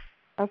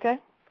 Okay.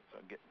 So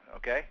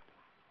okay?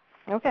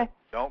 Okay.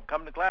 Don't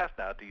come to class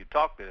now till you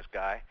talk to this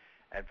guy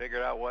and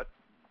figure out what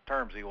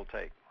terms he will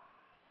take.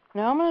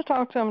 No, I'm going to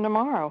talk to him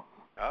tomorrow.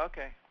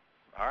 Okay.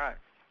 All right.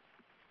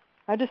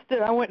 I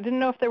didn't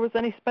know if there was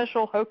any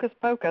special hocus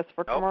pocus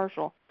for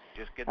commercial.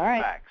 Just get all the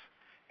right. facts.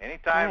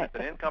 Anytime it's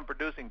an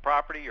income-producing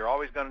property, you're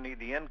always going to need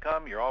the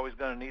income, you're always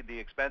going to need the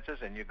expenses,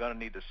 and you're going to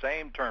need the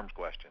same terms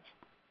questions.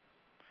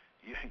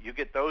 You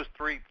get those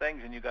three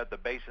things, and you got the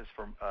basis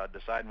for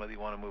deciding whether you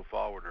want to move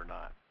forward or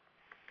not.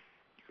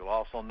 You'll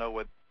also know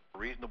whether a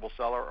reasonable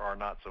seller or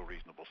not so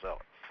reasonable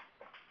seller.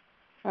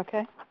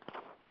 Okay.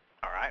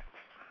 All right.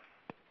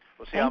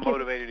 We'll see how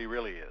motivated he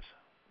really is.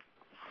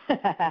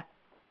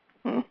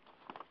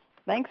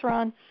 Thanks,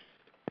 Ron.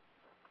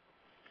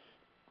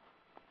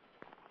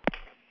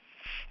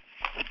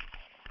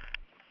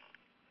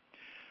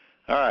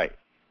 All right.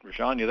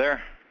 Rashawn, you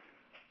there?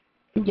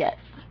 Yes.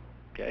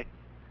 Okay.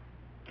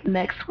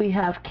 Next we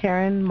have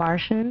Karen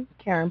Martian.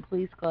 Karen,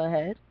 please go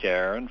ahead.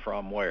 Karen,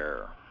 from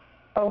where?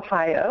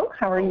 Ohio.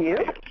 How are you?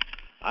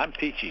 I'm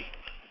peachy.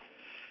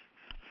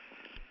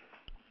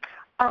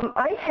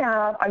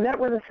 I met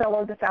with a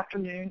seller this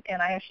afternoon,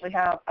 and I actually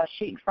have a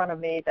sheet in front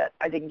of me that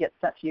I didn't get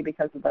sent to you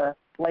because of the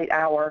late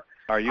hour.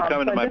 Are you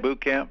coming to my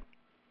boot camp?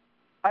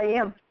 I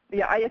am.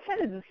 Yeah, I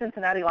attended in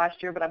Cincinnati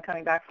last year, but I'm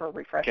coming back for a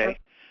refresher. Okay.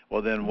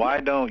 Well, then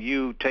why don't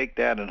you take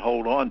that and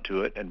hold on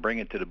to it and bring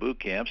it to the boot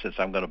camp, since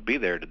I'm going to be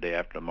there the day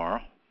after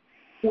tomorrow?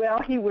 Well,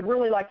 he would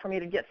really like for me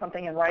to get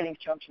something in writing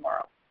to him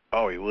tomorrow.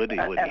 Oh, he would? An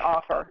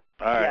offer.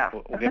 All right. Yeah.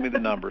 Well, give me the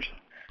numbers.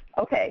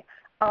 Okay.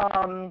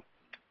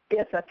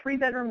 It's a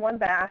 3-bedroom,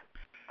 1-bath,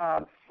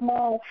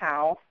 small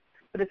house,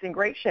 but it's in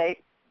great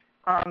shape.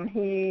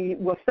 He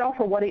will sell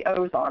for what he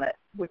owes on it,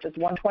 which is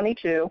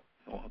 $122,000.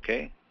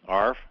 Okay.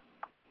 ARV?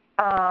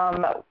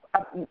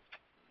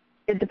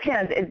 It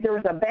depends. There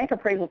was a bank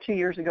appraisal 2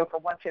 years ago for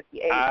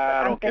 $158,000.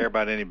 I don't care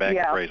about any bank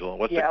appraisal.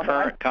 What's the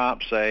current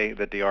comp say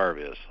that the ARV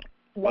is?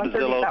 What is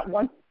Zillow?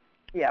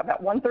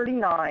 About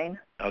 $139,000.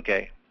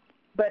 Okay.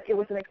 But it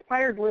was an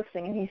expired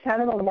listing, and he's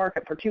had it on the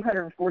market for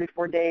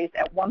 244 days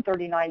at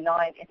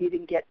 $139,900, and he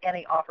didn't get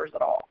any offers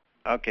at all.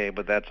 Okay,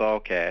 but that's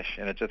all cash,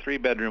 and it's a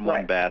 3-bedroom,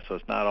 1-bath, so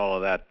it's not all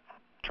of that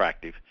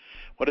attractive.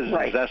 What is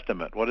his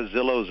estimate? What does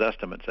Zillow's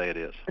estimate say it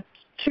is? It's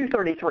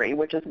 $233,000,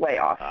 which is way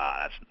off.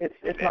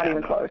 It's not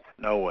even close.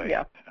 No way.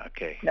 Yeah.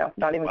 Okay. No,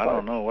 not even close. I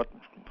don't know what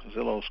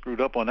Zillow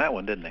screwed up on that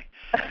one, didn't they?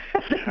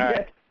 All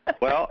right.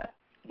 Well,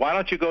 why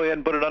don't you go ahead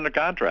and put it under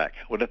contract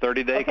with a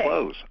 30-day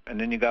close, and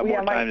then you got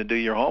more time to do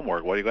your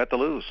homework. What do you got to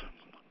lose?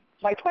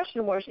 My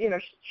question was,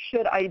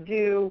 should I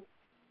do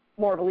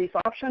more of a lease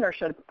option, or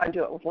should I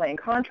do it with land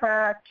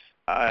contract?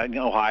 In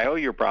Ohio,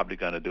 you're probably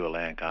going to do a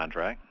land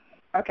contract.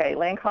 Okay,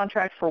 land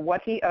contract for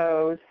what he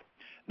owes.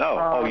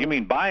 No. You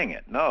mean buying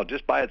it? No,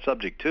 just buy it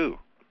subject to.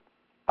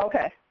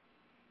 Okay.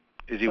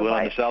 Is he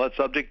willing to sell it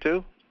subject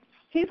to?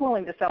 He's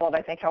willing to sell it,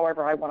 I think,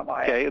 however I want to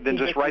buy it. Okay, then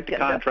just write the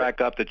contract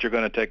up that you're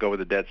going to take over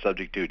the debt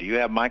subject to. Do you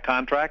have my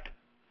contract?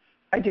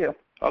 I do.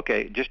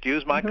 Okay, just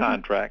use my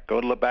contract. Go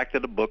back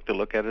to the book to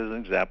look at it as an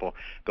example.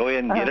 Go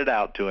ahead and get it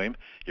out to him.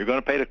 You're going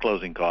to pay the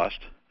closing cost,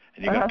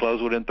 and you're going to close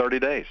within 30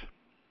 days.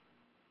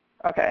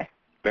 Okay.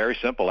 Very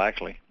simple,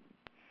 actually.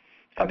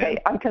 And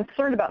I'm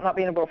concerned about not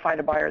being able to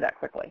find a buyer that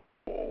quickly.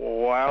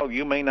 Well,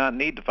 you may not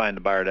need to find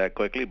a buyer that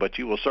quickly, but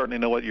you will certainly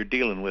know what you're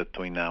dealing with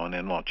between now and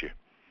then, won't you?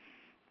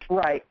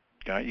 Right.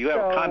 You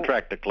have a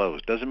contract to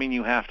close. Doesn't mean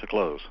you have to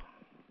close.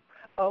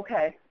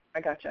 Okay, I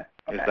gotcha.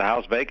 Okay. Is the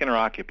house vacant or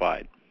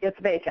occupied? It's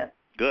vacant.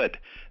 Good.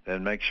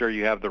 Then make sure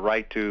you have the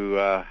right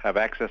to have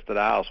access to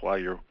the house while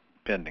you're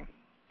pending.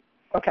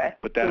 Okay.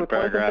 Put that in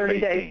paragraph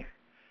 18. Days.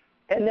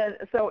 And then,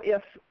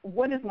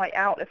 what is my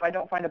out if I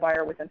don't find a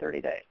buyer within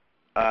 30 days?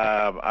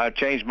 I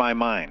changed my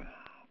mind.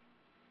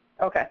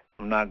 Okay.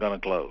 I'm not going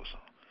to close.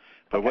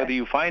 But whether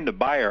you find a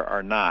buyer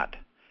or not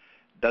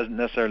doesn't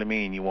necessarily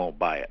mean you won't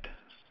buy it.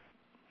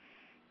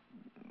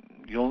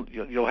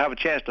 You'll have a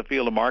chance to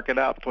feel the market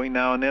out between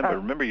now and then, but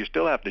remember, you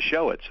still have to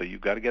show it, so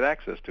you've got to get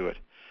access to it.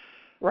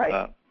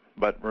 Right.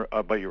 But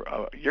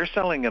you're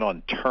selling it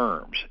on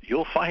terms.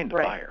 You'll find a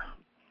buyer.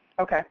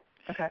 Okay.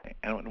 Okay.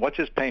 And what's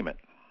his payment?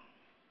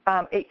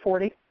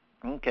 $840.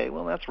 Okay.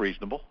 Well, that's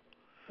reasonable.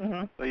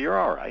 Mm-hmm. So you're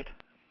all right.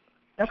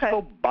 Okay. Just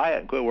go buy it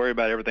and quit worrying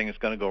about everything that's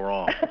going to go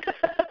wrong.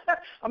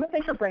 I'm going to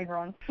think your brain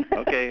wrong.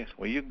 Okay.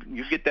 Well, you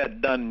get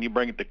that done and you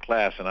bring it to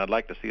class, and I'd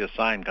like to see a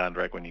signed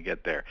contract when you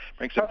get there.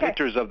 Bring some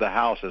pictures of the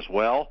house as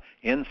well,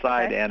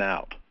 inside and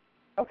out.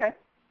 Okay.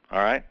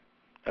 All right?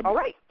 All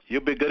right.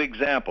 You'll be a good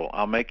example.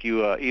 I'll make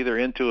you either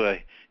into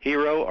a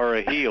hero or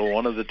a heel,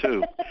 one of the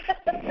two.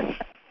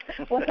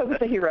 Let's hope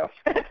it's a hero.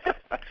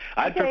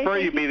 I'd prefer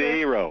you be the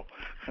hero.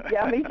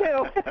 Yeah, me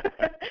too.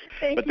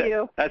 Thank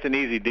you. That's an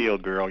easy deal,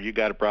 girl. You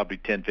got a probably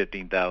 $10,000,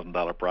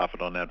 $15,000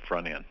 profit on that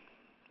front end.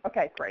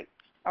 Okay, great.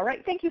 All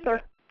right. Thank you,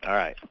 sir. All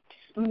right.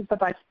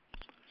 Bye-bye.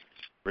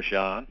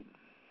 Rashawn?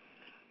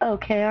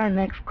 Okay, our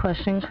next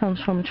question comes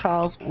from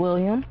Charles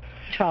William.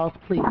 Charles,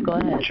 please go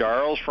ahead.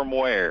 Charles from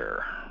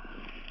where?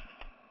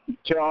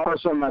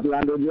 Charles from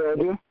Atlanta,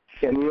 Georgia.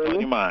 Can you hear me? On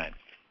your mind.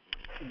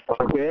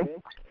 Okay.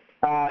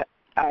 I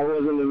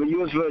was in the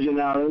U.S. Virgin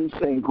Islands,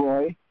 St.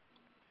 Croix,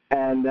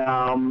 and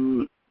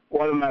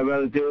one of my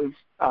relatives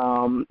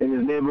in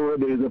his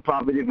neighborhood, there is a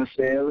property for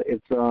sale.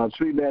 It's a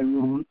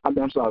 3-bedroom.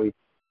 I'm sorry,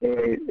 a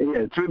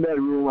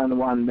 3-bedroom and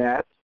 1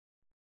 bath.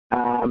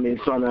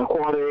 It's on a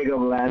quarter-acre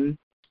of land,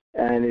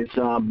 and it's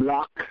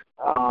block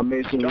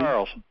masonry.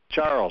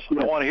 Charles,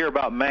 yes. I want to hear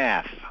about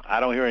math. I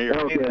don't hear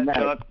anything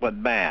junk but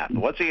math.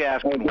 What's he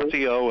asking? Okay. What's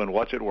he owe, and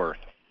what's it worth?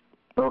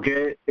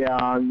 Okay,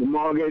 the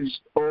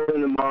mortgage owed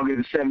in the mortgage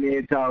is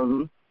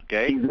 $78,000.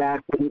 Okay. He's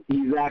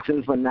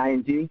asking for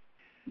 $90,000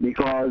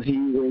 because he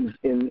is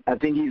in. I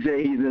think he said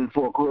he's in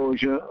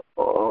foreclosure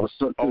or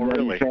something. Oh,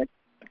 really? Effect.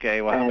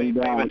 Okay. Well, how many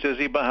payments is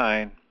he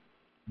behind?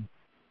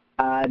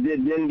 I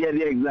didn't get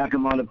the exact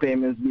amount of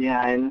payments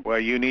behind. Well,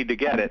 you need to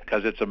get it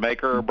because it's a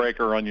maker or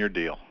breaker on your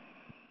deal.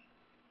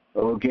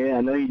 Okay,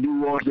 I know he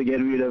wants to get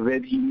rid of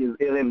it. He is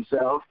ill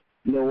himself.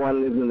 No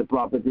one lives in the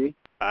property.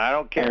 I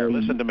don't care.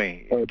 Listen to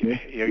me.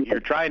 Okay. You're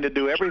trying to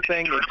do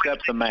everything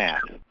except the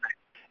math.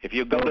 If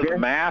you go to the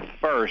math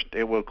first,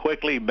 it will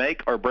quickly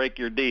make or break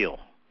your deal.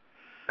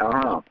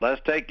 Uh-huh.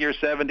 Let's take your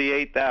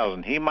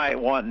 $78,000. He might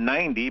want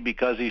 $90,000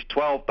 because he's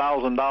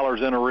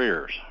 $12,000 in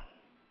arrears.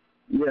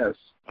 Yes.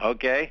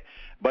 Okay,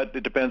 but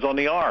it depends on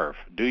the ARV.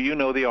 Do you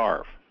know the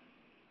ARV?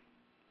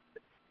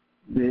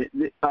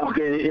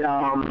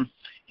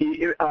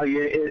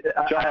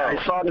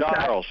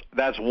 Charles,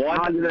 that's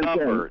one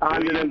number.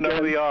 Do you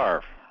know the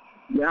ARV?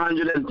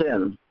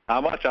 110.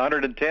 How much?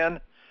 110?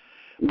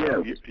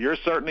 Yes. You're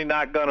certainly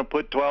not going to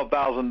put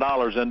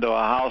 $12,000 into a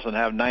house and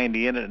have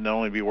 90 in it and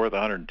only be worth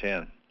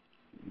 110.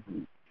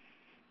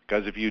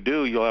 Because if you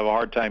do, you'll have a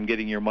hard time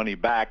getting your money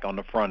back on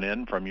the front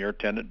end from your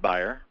tenant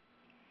buyer.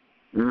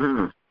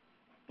 Mm-hmm.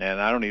 And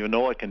I don't even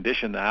know what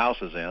condition the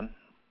house is in.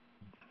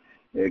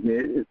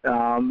 Only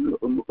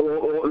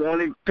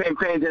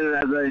painting,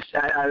 as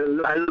I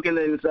look in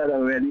the inside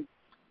already,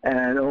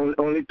 and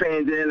only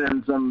painting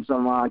and some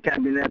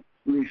cabinet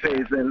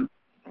refacing,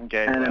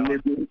 okay, and a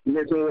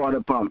missing water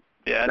pump.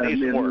 Yeah, it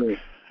needs some work.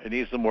 It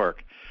needs some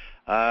work.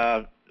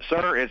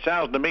 Sir, it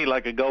sounds to me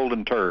like a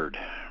golden turd.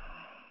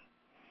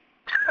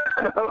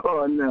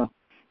 Oh, no.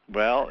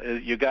 Well,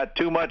 you got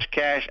too much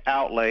cash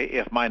outlay,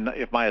 if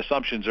my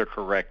assumptions are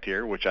correct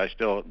here, which I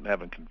still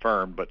haven't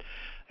confirmed. But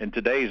in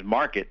today's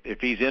market, if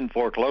he's in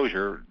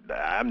foreclosure,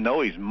 I know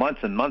he's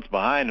months and months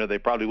behind, or they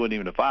probably wouldn't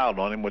even have filed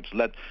on him, what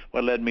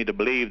led me to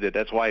believe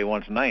that's why he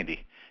wants 90.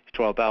 He's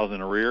 12,000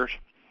 in arrears,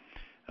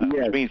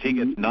 which means he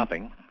gets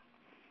nothing.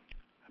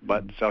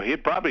 But so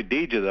he'd probably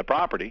deed you the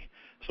property.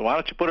 So why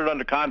don't you put it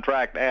under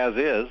contract as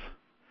is?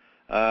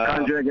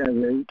 Contract as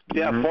is.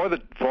 Yeah,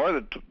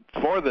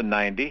 for the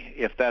 90.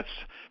 If that's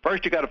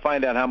first, you got to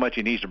find out how much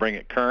he needs to bring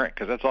it current,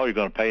 because that's all you're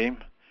going to pay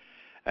him,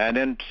 and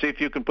then see if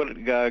you can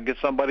get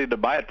somebody to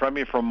buy it from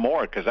you for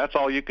more, because that's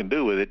all you can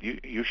do with it.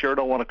 You sure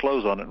don't want to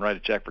close on it and write a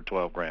check for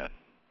 $12,000.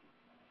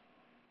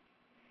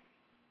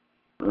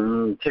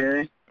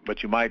 Okay.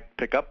 But you might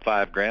pick up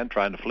 $5,000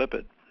 trying to flip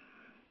it.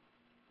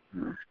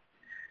 The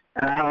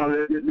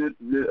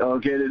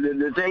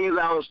thing is,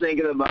 I was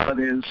thinking about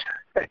is,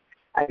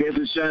 I guess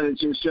it's trying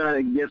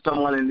to get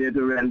someone in there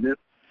to rent it.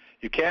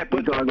 You can't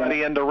put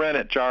somebody in to rent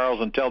it,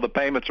 Charles, until the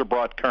payments are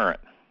brought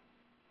current.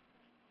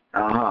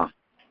 Uh-huh.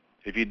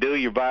 If you do,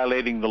 you're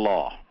violating the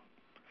law.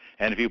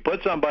 And if you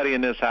put somebody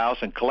in this house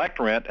and collect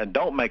rent and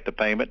don't make the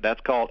payment,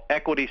 that's called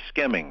equity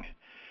skimming.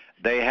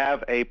 They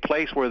have a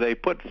place where they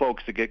put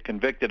folks to get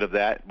convicted of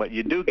that, but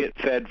you do get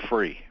fed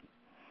free.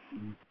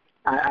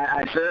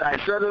 I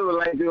certainly would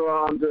like to,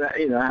 don't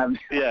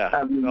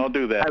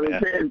do that,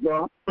 man. Paid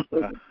for.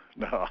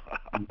 No.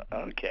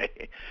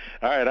 Okay.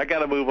 All right, I got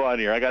to move on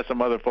here. I got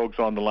some other folks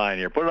on the line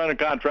here. Put it under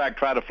contract,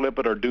 try to flip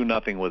it, or do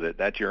nothing with it.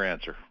 That's your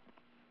answer.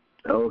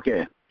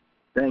 Okay.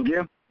 Thank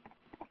you.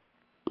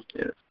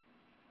 Yes.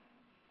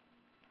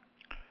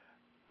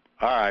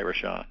 All right,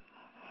 Rashawn.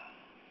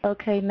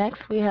 Okay,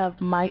 next we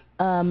have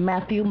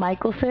Matthew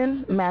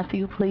Michelson.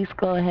 Matthew, please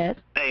go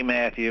ahead. Hey,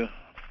 Matthew.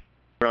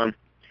 Ron.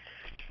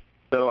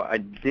 So I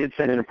did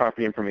send in a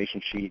property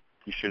information sheet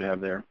you should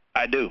have there.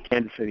 I do.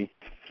 Kansas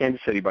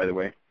City, by the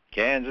way.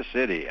 Kansas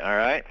City, all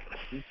right.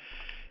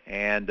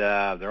 And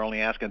they're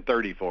only asking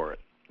 $30 for it.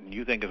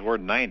 You think it's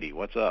worth $90.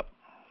 What's up?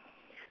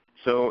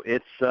 So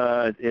it's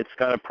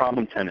got a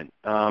problem tenant.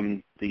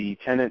 The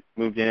tenant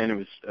moved in. It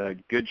was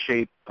good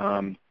shape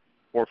 4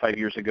 or 5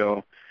 years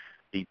ago.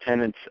 The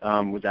tenant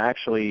was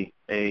actually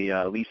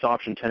a lease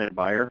option tenant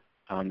buyer.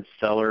 The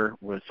seller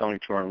was selling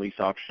to her on lease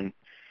option.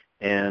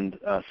 And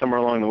somewhere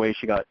along the way,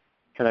 she got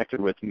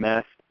connected with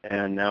meth,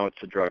 and now it's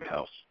a drug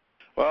house.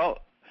 Well,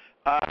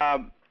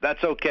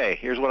 that's okay.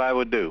 Here's what I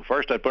would do.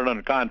 First, I'd put it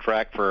under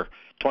contract for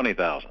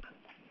 $20,000,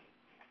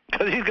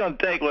 because he's going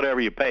to take whatever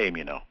you pay him.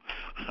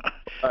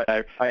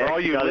 For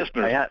all you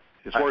listeners,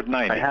 it's worth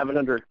 $90. I have it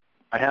under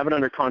I have it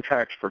under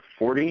contract for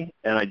 40,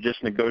 and I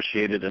just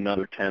negotiated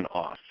another 10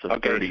 off. So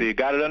okay, 30. so you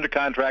got it under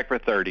contract for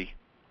 30.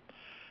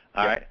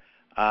 All right.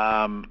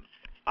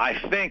 I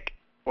think,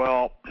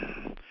 well,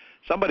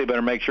 somebody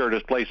better make sure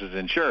this place is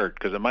insured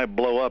because it might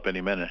blow up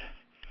any minute.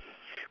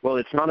 Well,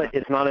 it's not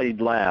a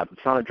lab.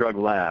 It's not a drug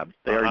lab.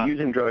 They are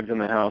using drugs in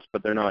the house,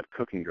 but they're not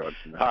cooking drugs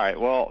in the house. All right.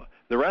 Well,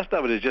 the rest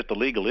of it is just a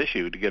legal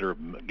issue to get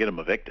them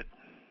evicted.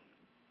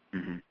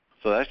 Mm-hmm.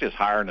 So that's just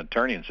hiring an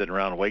attorney and sitting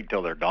around and waiting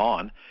until they're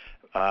gone.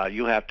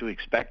 You have to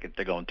expect that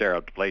they're going to tear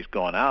up the place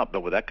going out,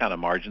 but with that kind of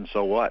margin,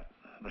 so what?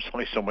 There's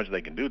only so much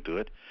they can do to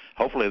it.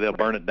 Hopefully they'll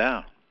burn it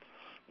down.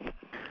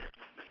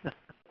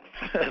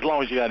 As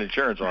long as you got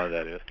insurance on it,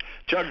 that is.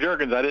 Chuck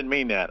Jerkins, I didn't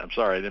mean that. I'm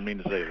sorry, I didn't mean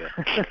to say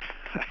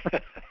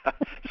that.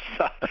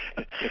 So,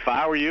 if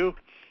I were you,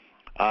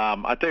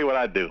 I'll tell you what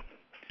I'd do.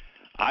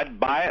 I'd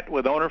buy it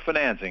with owner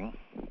financing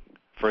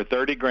for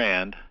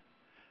 $30,000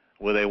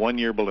 with a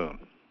 1-year balloon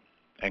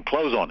and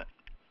close on it.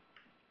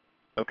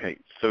 Okay,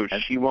 so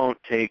she won't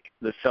take,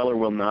 the seller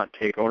will not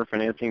take owner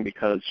financing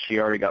because she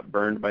already got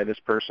burned by this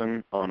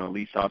person on a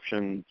lease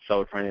option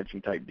seller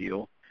financing type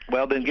deal.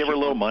 Well, then give her a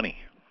little money.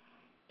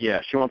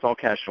 Yeah, she wants all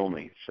cash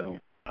only. So.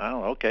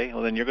 Oh, okay.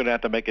 Well, then you're going to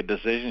have to make a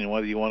decision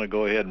whether you want to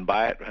go ahead and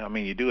buy it. I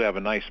mean, you do have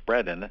a nice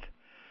spread in it.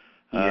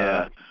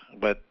 Yeah.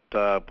 But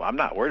I'm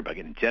not worried about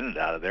getting tenant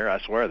out of there. I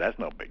swear that's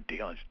no big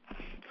deal.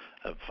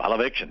 File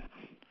eviction.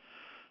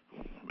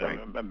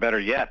 Right. Better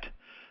yet,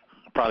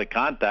 I'll probably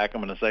contact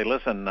them and say,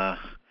 listen,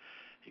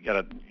 you got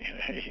to,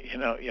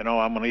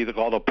 I'm going to either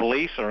call the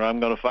police or I'm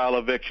going to file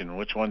eviction.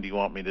 Which one do you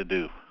want me to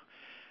do?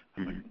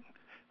 Mm-hmm.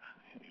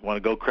 You want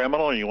to go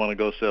criminal or you want to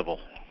go civil?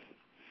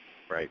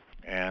 Right.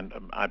 And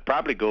I'd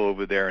probably go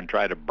over there and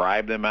try to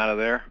bribe them out of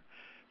there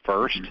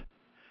first,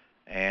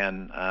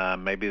 and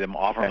maybe them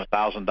offer them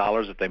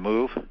 $1,000 if they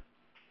move.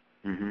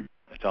 Mm-hmm.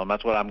 I tell them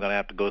that's what I'm going to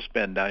have to go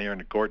spend down here in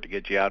the court to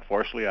get you out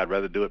forcefully. I'd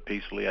rather do it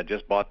peacefully. I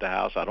just bought the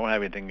house. I don't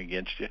have anything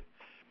against you.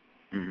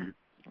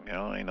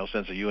 Mm-hmm. Ain't no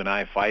sense of you and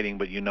I fighting,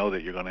 but you know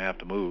that you're going to have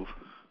to move.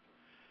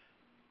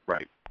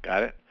 Right.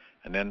 Got it?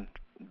 And then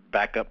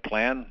backup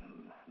plan,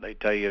 they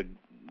tell you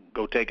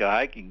go take a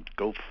hike, you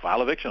go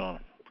file eviction on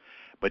them.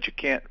 But you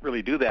can't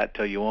really do that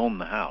till you own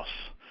the house.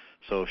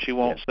 So if she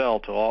won't sell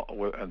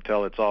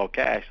until it's all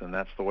cash, then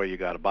that's the way you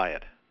got to buy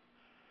it.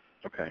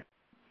 Okay.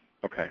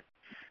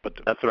 But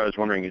that's what I was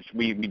wondering is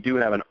we do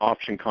have an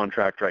option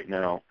contract right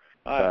now.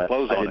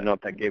 Close on it. I didn't know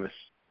if that gave us.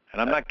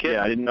 And I'm not kidding.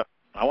 Yeah, I didn't know.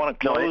 I want it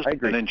closed I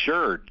agree. and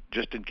insured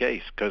just in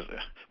case. Because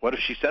what if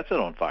she sets it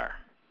on fire?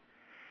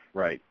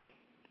 Right.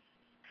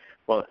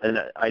 Well, and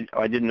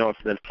I didn't know if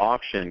that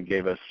auction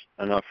gave us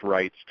enough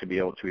rights to be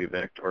able to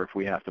evict, or if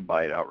we have to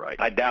buy it outright.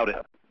 I doubt it.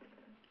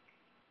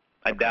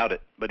 I doubt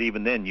it. But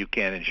even then, you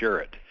can't insure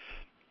it.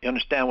 You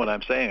understand what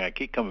I'm saying? I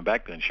keep coming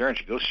back to insurance.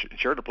 You go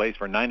insure the place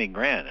for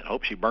 $90,000 and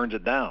hope she burns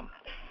it down.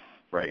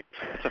 Right.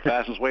 That's the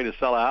fastest way to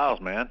sell a house,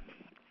 man.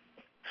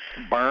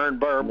 Burn.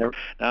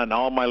 Now,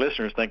 all my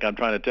listeners think I'm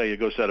trying to tell you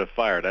go set a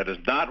fire. That is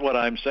not what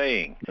I'm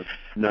saying.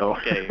 No.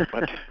 Okay,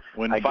 but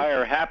when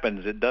fire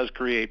happens, it does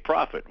create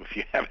profit if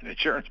you have an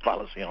insurance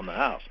policy on the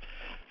house.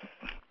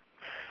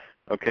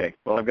 Okay.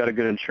 Well, I've got a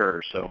good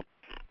insurer, so.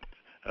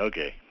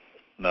 Okay.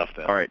 Enough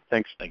then. All right.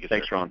 Thanks. Thank you,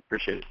 Thanks, sir. Ron.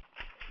 Appreciate it.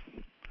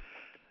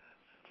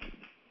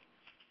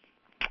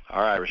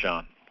 All right,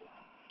 Rashawn.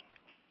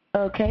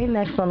 Okay,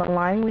 next on the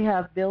line we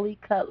have Billy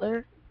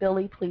Cutler.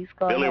 Billy, please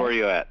go ahead. Billy, where are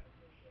you at?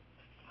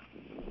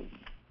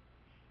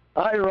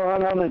 Hi,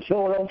 Ron. I'm in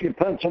Philadelphia,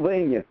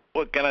 Pennsylvania.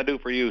 What can I do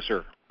for you,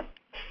 sir?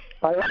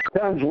 I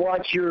sometimes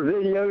watch your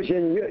videos,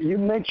 and you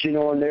mention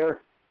on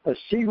there a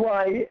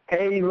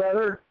CYA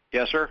letter.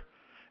 Yes, sir.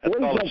 It's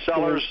called a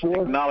seller's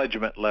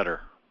acknowledgement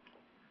letter.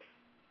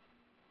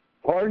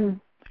 Pardon?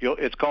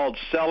 It's called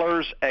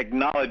seller's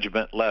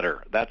acknowledgement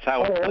letter. That's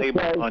how it's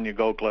labeled on your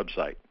Gold Club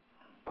site.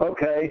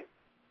 Okay.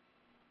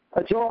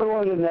 That's all I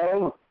wanted to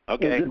know.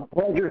 Okay.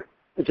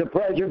 It's a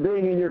pleasure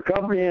being in your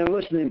company and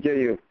listening to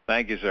you.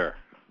 Thank you, sir.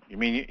 You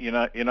mean you're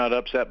not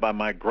upset by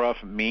my gruff,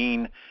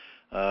 mean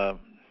tone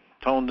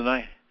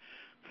tonight?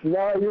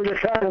 No, you're the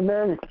kind of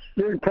man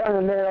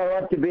I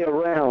like to be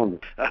around.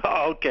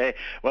 Okay.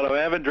 Well, I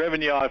haven't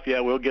driven you off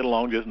yet. We'll get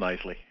along just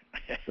nicely.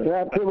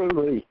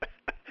 Absolutely.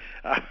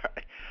 All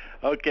right.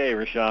 Okay,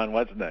 Rashawn,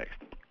 what's next?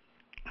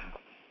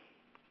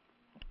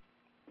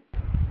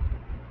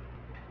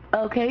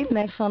 Okay,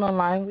 next on the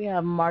line we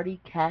have Marty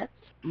Katz.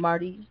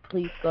 Marty,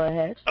 please go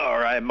ahead. All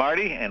right,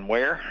 Marty, and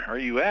where are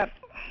you at?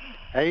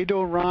 How you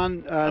doing,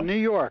 Ron? New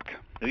York.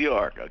 New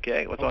York,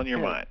 okay. What's on your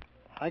mind?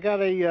 I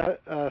got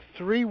a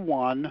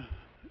 3-1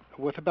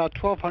 with about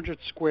 1,200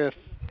 square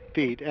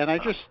feet, and I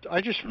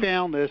just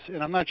found this,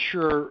 and I'm not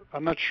sure.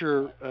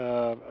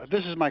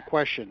 This is my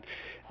question.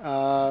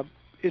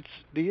 It's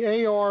the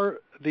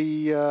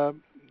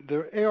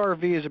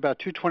ARV is about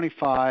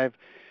 225.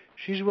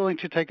 She's willing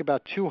to take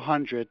about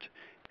 200,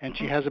 and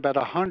she has about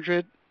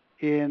 100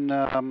 in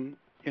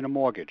a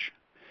mortgage.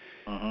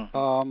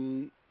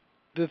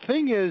 The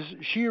thing is,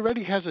 she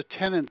already has a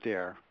tenant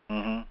there.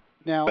 Mm-hmm.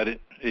 Now, but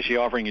is she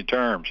offering you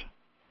terms?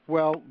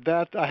 Well,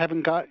 that I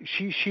haven't got.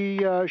 She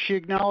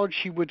acknowledged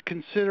she would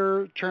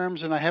consider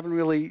terms, and I haven't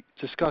really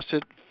discussed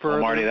it further.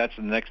 Well, Marty, that's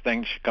the next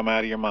thing that should come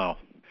out of your mouth.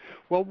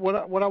 Well,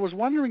 what I was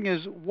wondering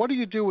is, what do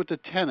you do with the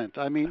tenant?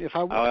 I mean, if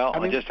I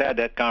I just had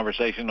that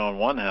conversation on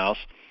one house.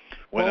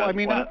 I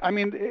mean,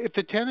 if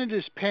the tenant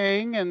is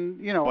paying, and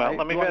Well,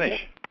 let me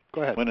finish.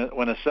 Go ahead.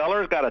 When a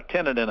seller's got a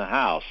tenant in a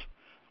house,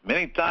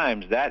 many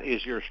times that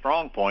is your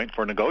strong point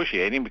for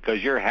negotiating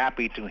because you're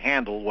happy to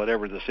handle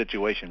whatever the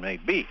situation may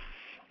be.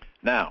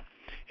 Now,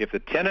 if the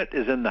tenant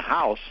is in the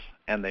house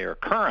and they are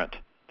current,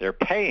 they're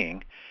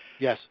paying,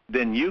 yes,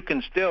 then you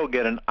can still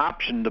get an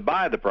option to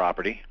buy the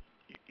property.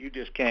 You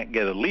just can't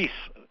get a lease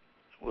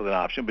with an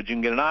option, but you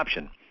can get an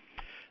option.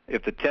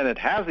 If the tenant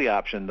has the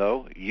option,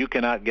 though, you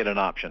cannot get an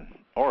option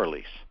or a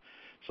lease.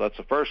 So that's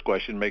the first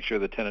question, make sure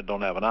the tenant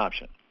don't have an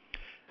option.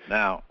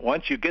 Now,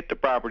 once you get the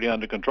property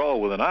under control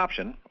with an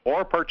option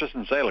or a purchase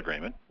and sale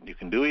agreement, you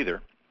can do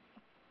either,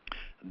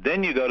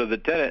 then you go to the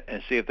tenant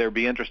and see if they'd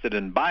be interested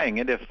in buying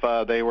it if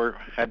they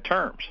had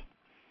terms.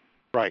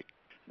 Right.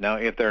 Now,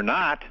 if they're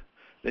not,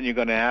 then you're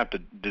going to have to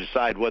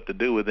decide what to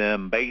do with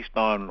them based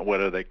on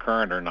whether they're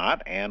current or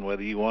not and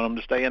whether you want them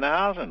to stay in the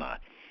house or not.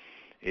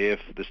 If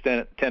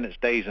the tenant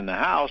stays in the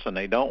house and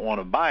they don't want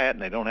to buy it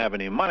and they don't have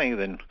any money,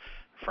 then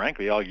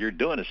frankly, all you're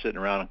doing is sitting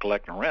around and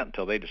collecting rent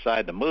until they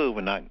decide to move,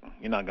 and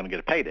you're not going to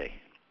get a payday.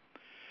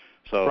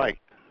 So right.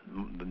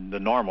 The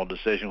normal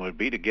decision would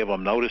be to give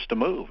them notice to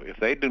move. If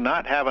they do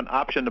not have an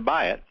option to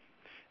buy it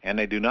and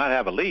they do not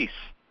have a lease,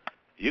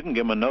 you can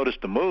give them a notice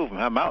to move and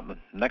have them out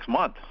next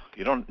month.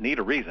 You don't need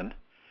a reason.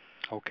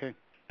 Okay.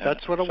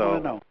 That's what I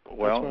want to know.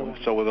 Well,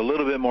 so with a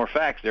little bit more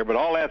facts there, but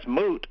all that's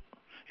moot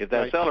if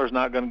that seller's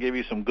not going to give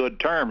you some good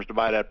terms to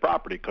buy that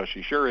property because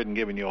she sure isn't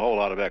giving you a whole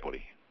lot of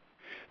equity.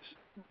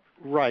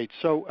 Right.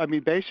 So, I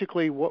mean,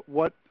 basically,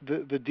 what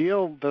the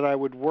deal that I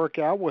would work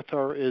out with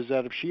her is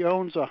that if she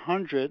owns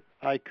 100,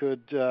 I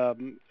could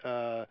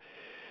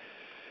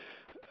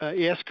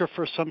ask her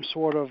for some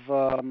sort of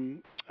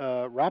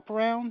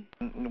wraparound.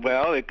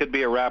 Well, it could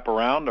be a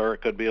wraparound, or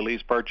it could be a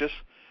lease purchase.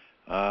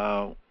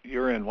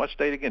 You're in what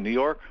state again? New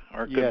York,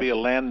 or it could be a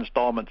land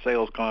installment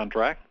sales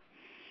contract.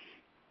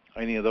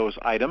 Any of those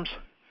items.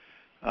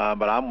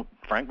 But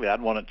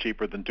I'd want it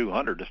cheaper than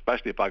 200,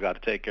 especially if I got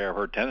to take care of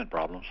her tenant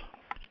problems.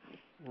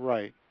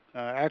 Right.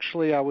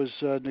 Actually, I was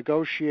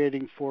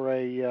negotiating for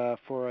a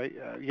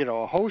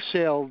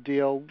wholesale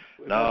deal.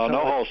 No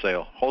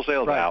wholesale.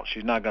 Wholesale's out.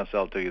 She's not going to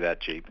sell it to you that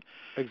cheap.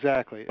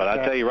 Exactly. But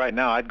I tell you right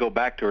now, I'd go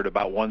back to her at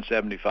about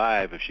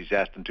 175 if she's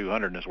asking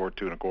 200 and it's worth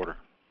 2.25.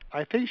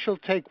 I think she'll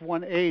take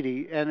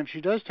 180, and if she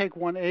does take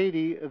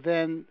 180,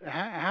 then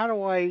how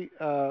do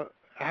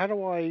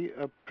I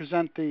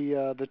present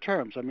the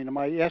terms? I mean, am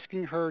I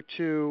asking her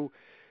to?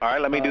 All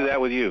right, let me do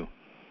that with you.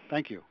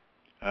 Thank you.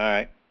 All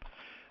right.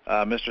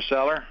 Mr.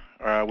 Seller,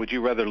 would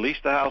you rather lease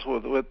the house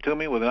to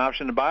me with an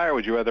option to buy, or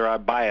would you rather I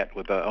buy it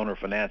with the owner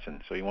financing?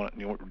 So do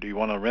you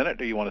want to rent it, or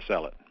do you want to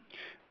sell it?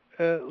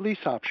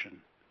 Lease option.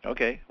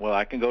 Okay. Well,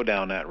 I can go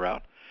down that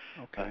route.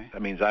 Okay.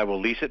 That means I will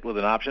lease it with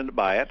an option to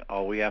buy it.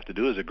 All we have to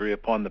do is agree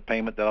upon the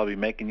payment that I'll be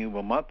making you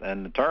a month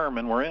and the term,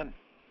 and we're in.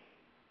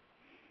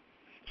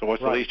 So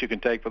what's the least you can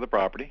take for the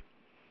property?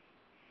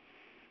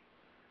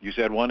 You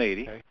said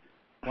 180. Okay.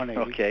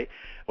 180. Okay.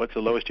 What's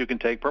the lowest you can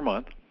take per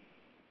month?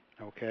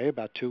 Okay,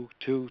 about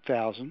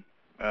 2,000.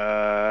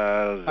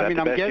 I mean,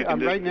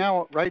 right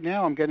now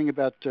I'm getting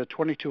about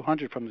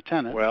 2,200 from the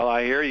tenant. Well,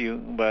 I hear you,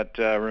 but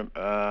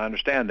I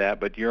understand that.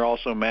 But you're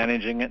also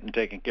managing it and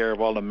taking care of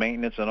all the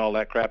maintenance and all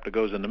that crap that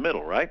goes in the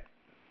middle, right?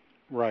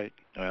 Right.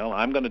 Well,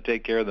 I'm going to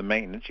take care of the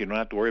maintenance. You don't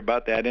have to worry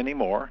about that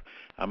anymore.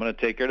 I'm going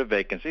to take care of the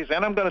vacancies,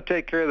 and I'm going to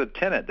take care of the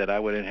tenant that I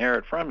would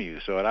inherit from you.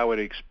 So I would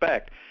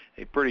expect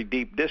a pretty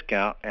deep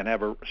discount, and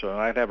so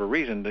I'd have a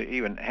reason to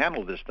even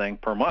handle this thing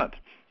per month.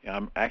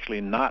 I'm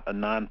actually not a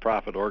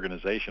nonprofit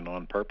organization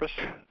on purpose.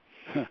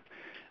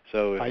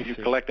 So if you're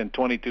collecting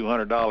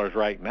 $2,200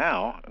 right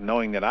now,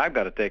 knowing that I've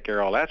got to take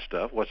care of all that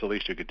stuff, what's the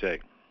least you could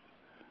take?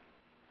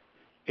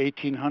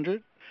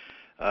 $1,800.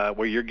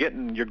 Well, you're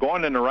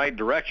going in the right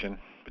direction,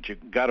 but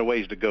you've got a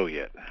ways to go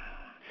yet.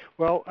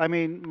 Well, I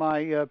mean,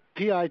 my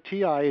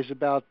PITI is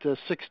about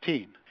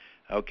 16.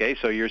 Okay,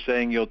 so you're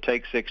saying you'll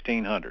take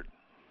 $1,600.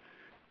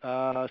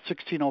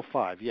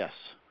 1605, yes.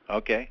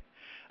 Okay.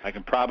 I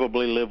can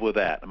probably live with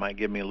that. It might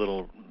give me a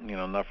little,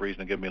 enough reason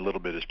to give me a little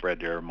bit of spread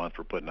there a month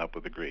for putting up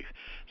with the grief.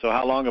 So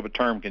how long of a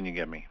term can you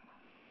give me?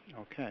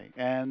 Okay.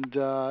 And,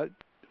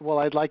 well,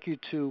 I'd like you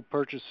to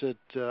purchase it.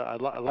 I'd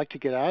like to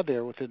get out of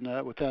there within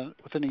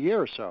a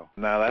year or so.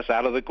 No, that's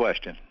out of the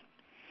question.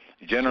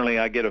 Generally,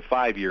 I get a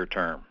 5-year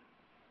term.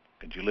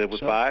 Could you live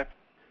with 5?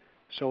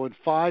 So in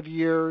 5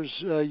 years,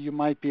 you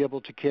might be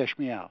able to cash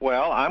me out.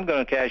 Well, I'm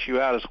going to cash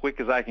you out as quick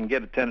as I can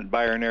get a tenant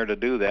buyer in there to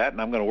do that,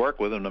 and I'm going to work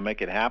with them to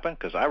make it happen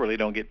because I really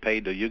don't get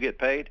paid till you get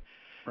paid.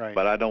 Right.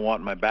 But I don't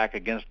want my back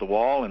against the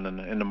wall. And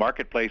in the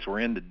marketplace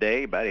we're in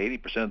today, about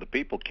 80% of the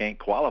people can't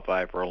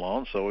qualify for a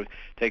loan, so it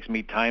takes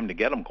me time to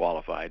get them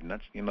qualified, and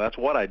that's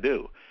what I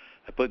do.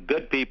 I put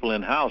good people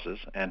in houses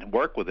and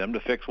work with them to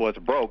fix what's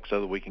broke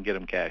so that we can get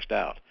them cashed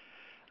out.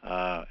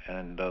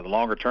 And the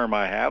longer term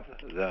I have,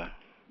 the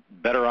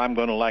better I'm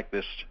going to like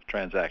this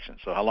transaction.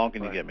 So how long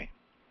can you give me?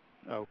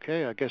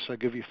 Okay, I guess I'll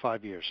give you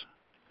 5 years.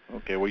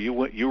 Okay, well,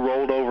 you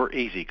rolled over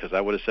easy because I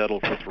would have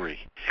settled for 3.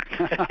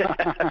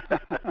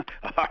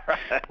 All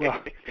right.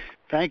 Well,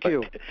 thank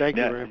you. Thank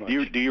you very much.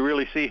 Do you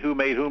really see who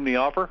made whom the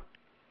offer?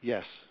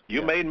 Yes.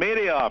 You made me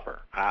the offer.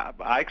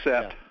 I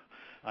accept.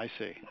 Yeah, I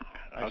see.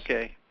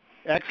 Okay.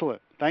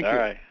 Excellent. Thank you. All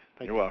right.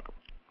 You're welcome.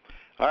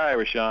 All right,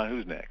 Rashawn,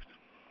 who's next?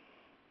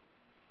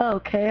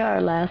 Okay,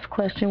 our last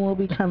question will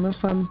be coming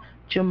from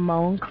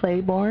Jamone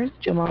Claiborne.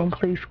 Jamone,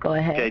 please go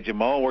ahead. Okay,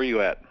 Jamone, where are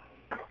you at?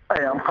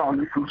 Hey, I'm calling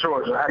you from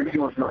Georgia. How you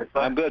doing tonight, sir?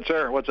 I'm good,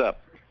 sir. What's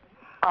up?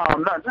 I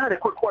had a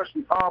quick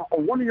question.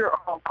 On one of your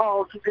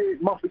calls you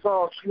did, monthly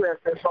calls, you had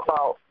said something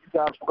about you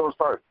guys were going to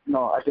start,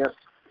 I guess,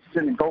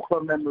 sending Go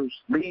Club members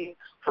leads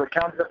for the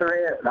counties that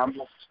they're in, and I'm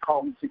just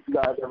calling to see if you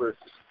guys ever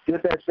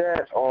did that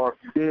yet, or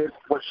if you did,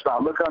 what should I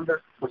look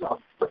under? Because I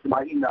looked at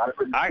my email.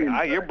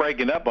 You're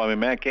breaking up on me,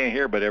 man. I can't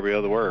hear but every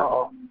other word.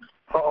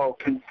 Uh-oh.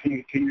 Can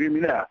you hear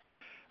me now?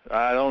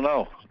 I don't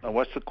know.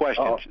 What's the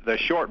question? The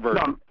short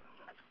version.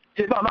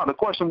 No, the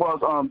question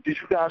was, did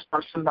you guys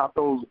start sending out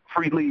those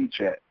free leads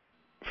yet?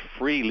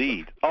 Free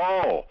lead?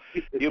 Oh,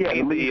 you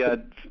mean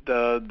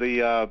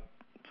the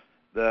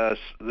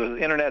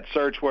internet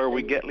search where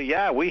we get?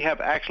 Yeah, we have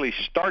actually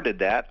started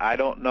that. I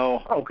don't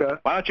know. Okay.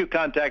 Why don't you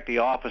contact the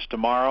office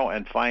tomorrow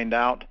and find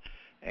out,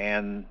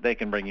 and they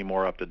can bring you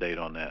more up to date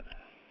on that.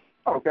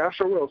 Okay, I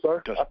sure will,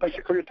 sir. I thank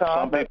you for your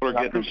time. Some people are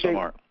getting them, some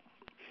aren't.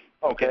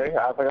 Okay,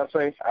 like I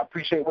say, I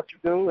appreciate what you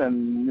do,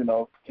 and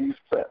continue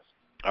success.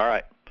 All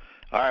right.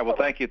 Well,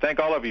 thank you. Thank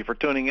all of you for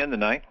tuning in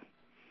tonight,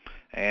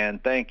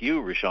 and thank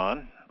you,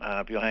 Rashawn.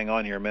 If you'll hang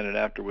on here a minute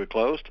after we're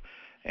closed.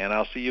 And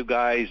I'll see you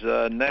guys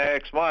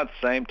next month,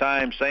 same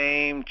time,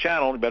 same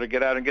channel. You better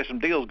get out and get some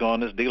deals going.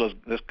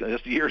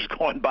 This year's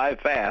going by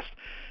fast.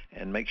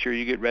 And make sure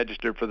you get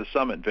registered for the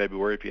summit in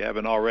February if you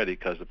haven't already,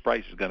 because the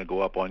price is going to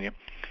go up on you.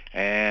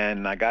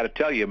 And I got to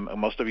tell you,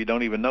 most of you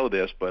don't even know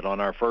this, but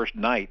on our first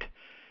night,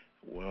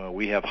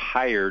 we have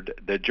hired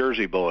the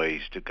Jersey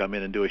Boys to come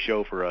in and do a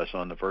show for us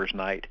on the first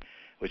night,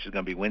 which is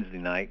going to be Wednesday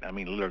night. I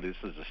mean, literally,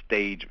 this is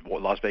a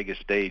Las Vegas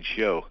stage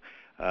show.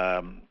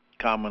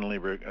 Commonly,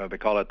 they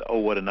call it the Oh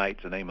What a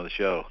Night's the name of the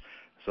show.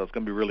 So it's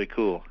going to be really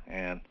cool.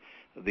 And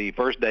the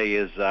first day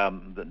is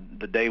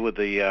the day with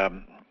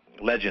the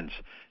legends,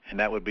 and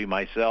that would be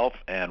myself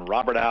and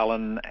Robert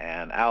Allen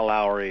and Al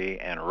Lowry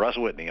and Russ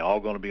Whitney, all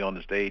going to be on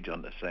the stage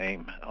on the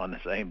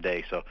same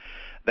day. So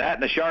that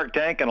and the Shark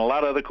Tank and a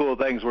lot of other cool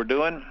things we're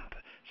doing.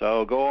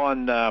 So go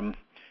on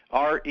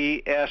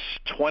RES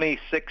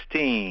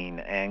 2016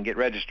 and get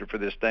registered for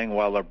this thing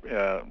while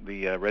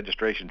the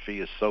registration fee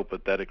is so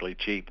pathetically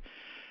cheap.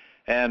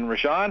 And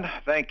Rashawn,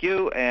 thank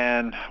you,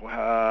 and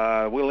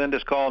we'll end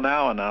this call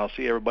now, and I'll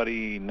see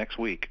everybody next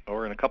week,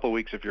 or in a couple of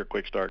weeks if you're a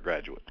Quick Start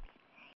graduate.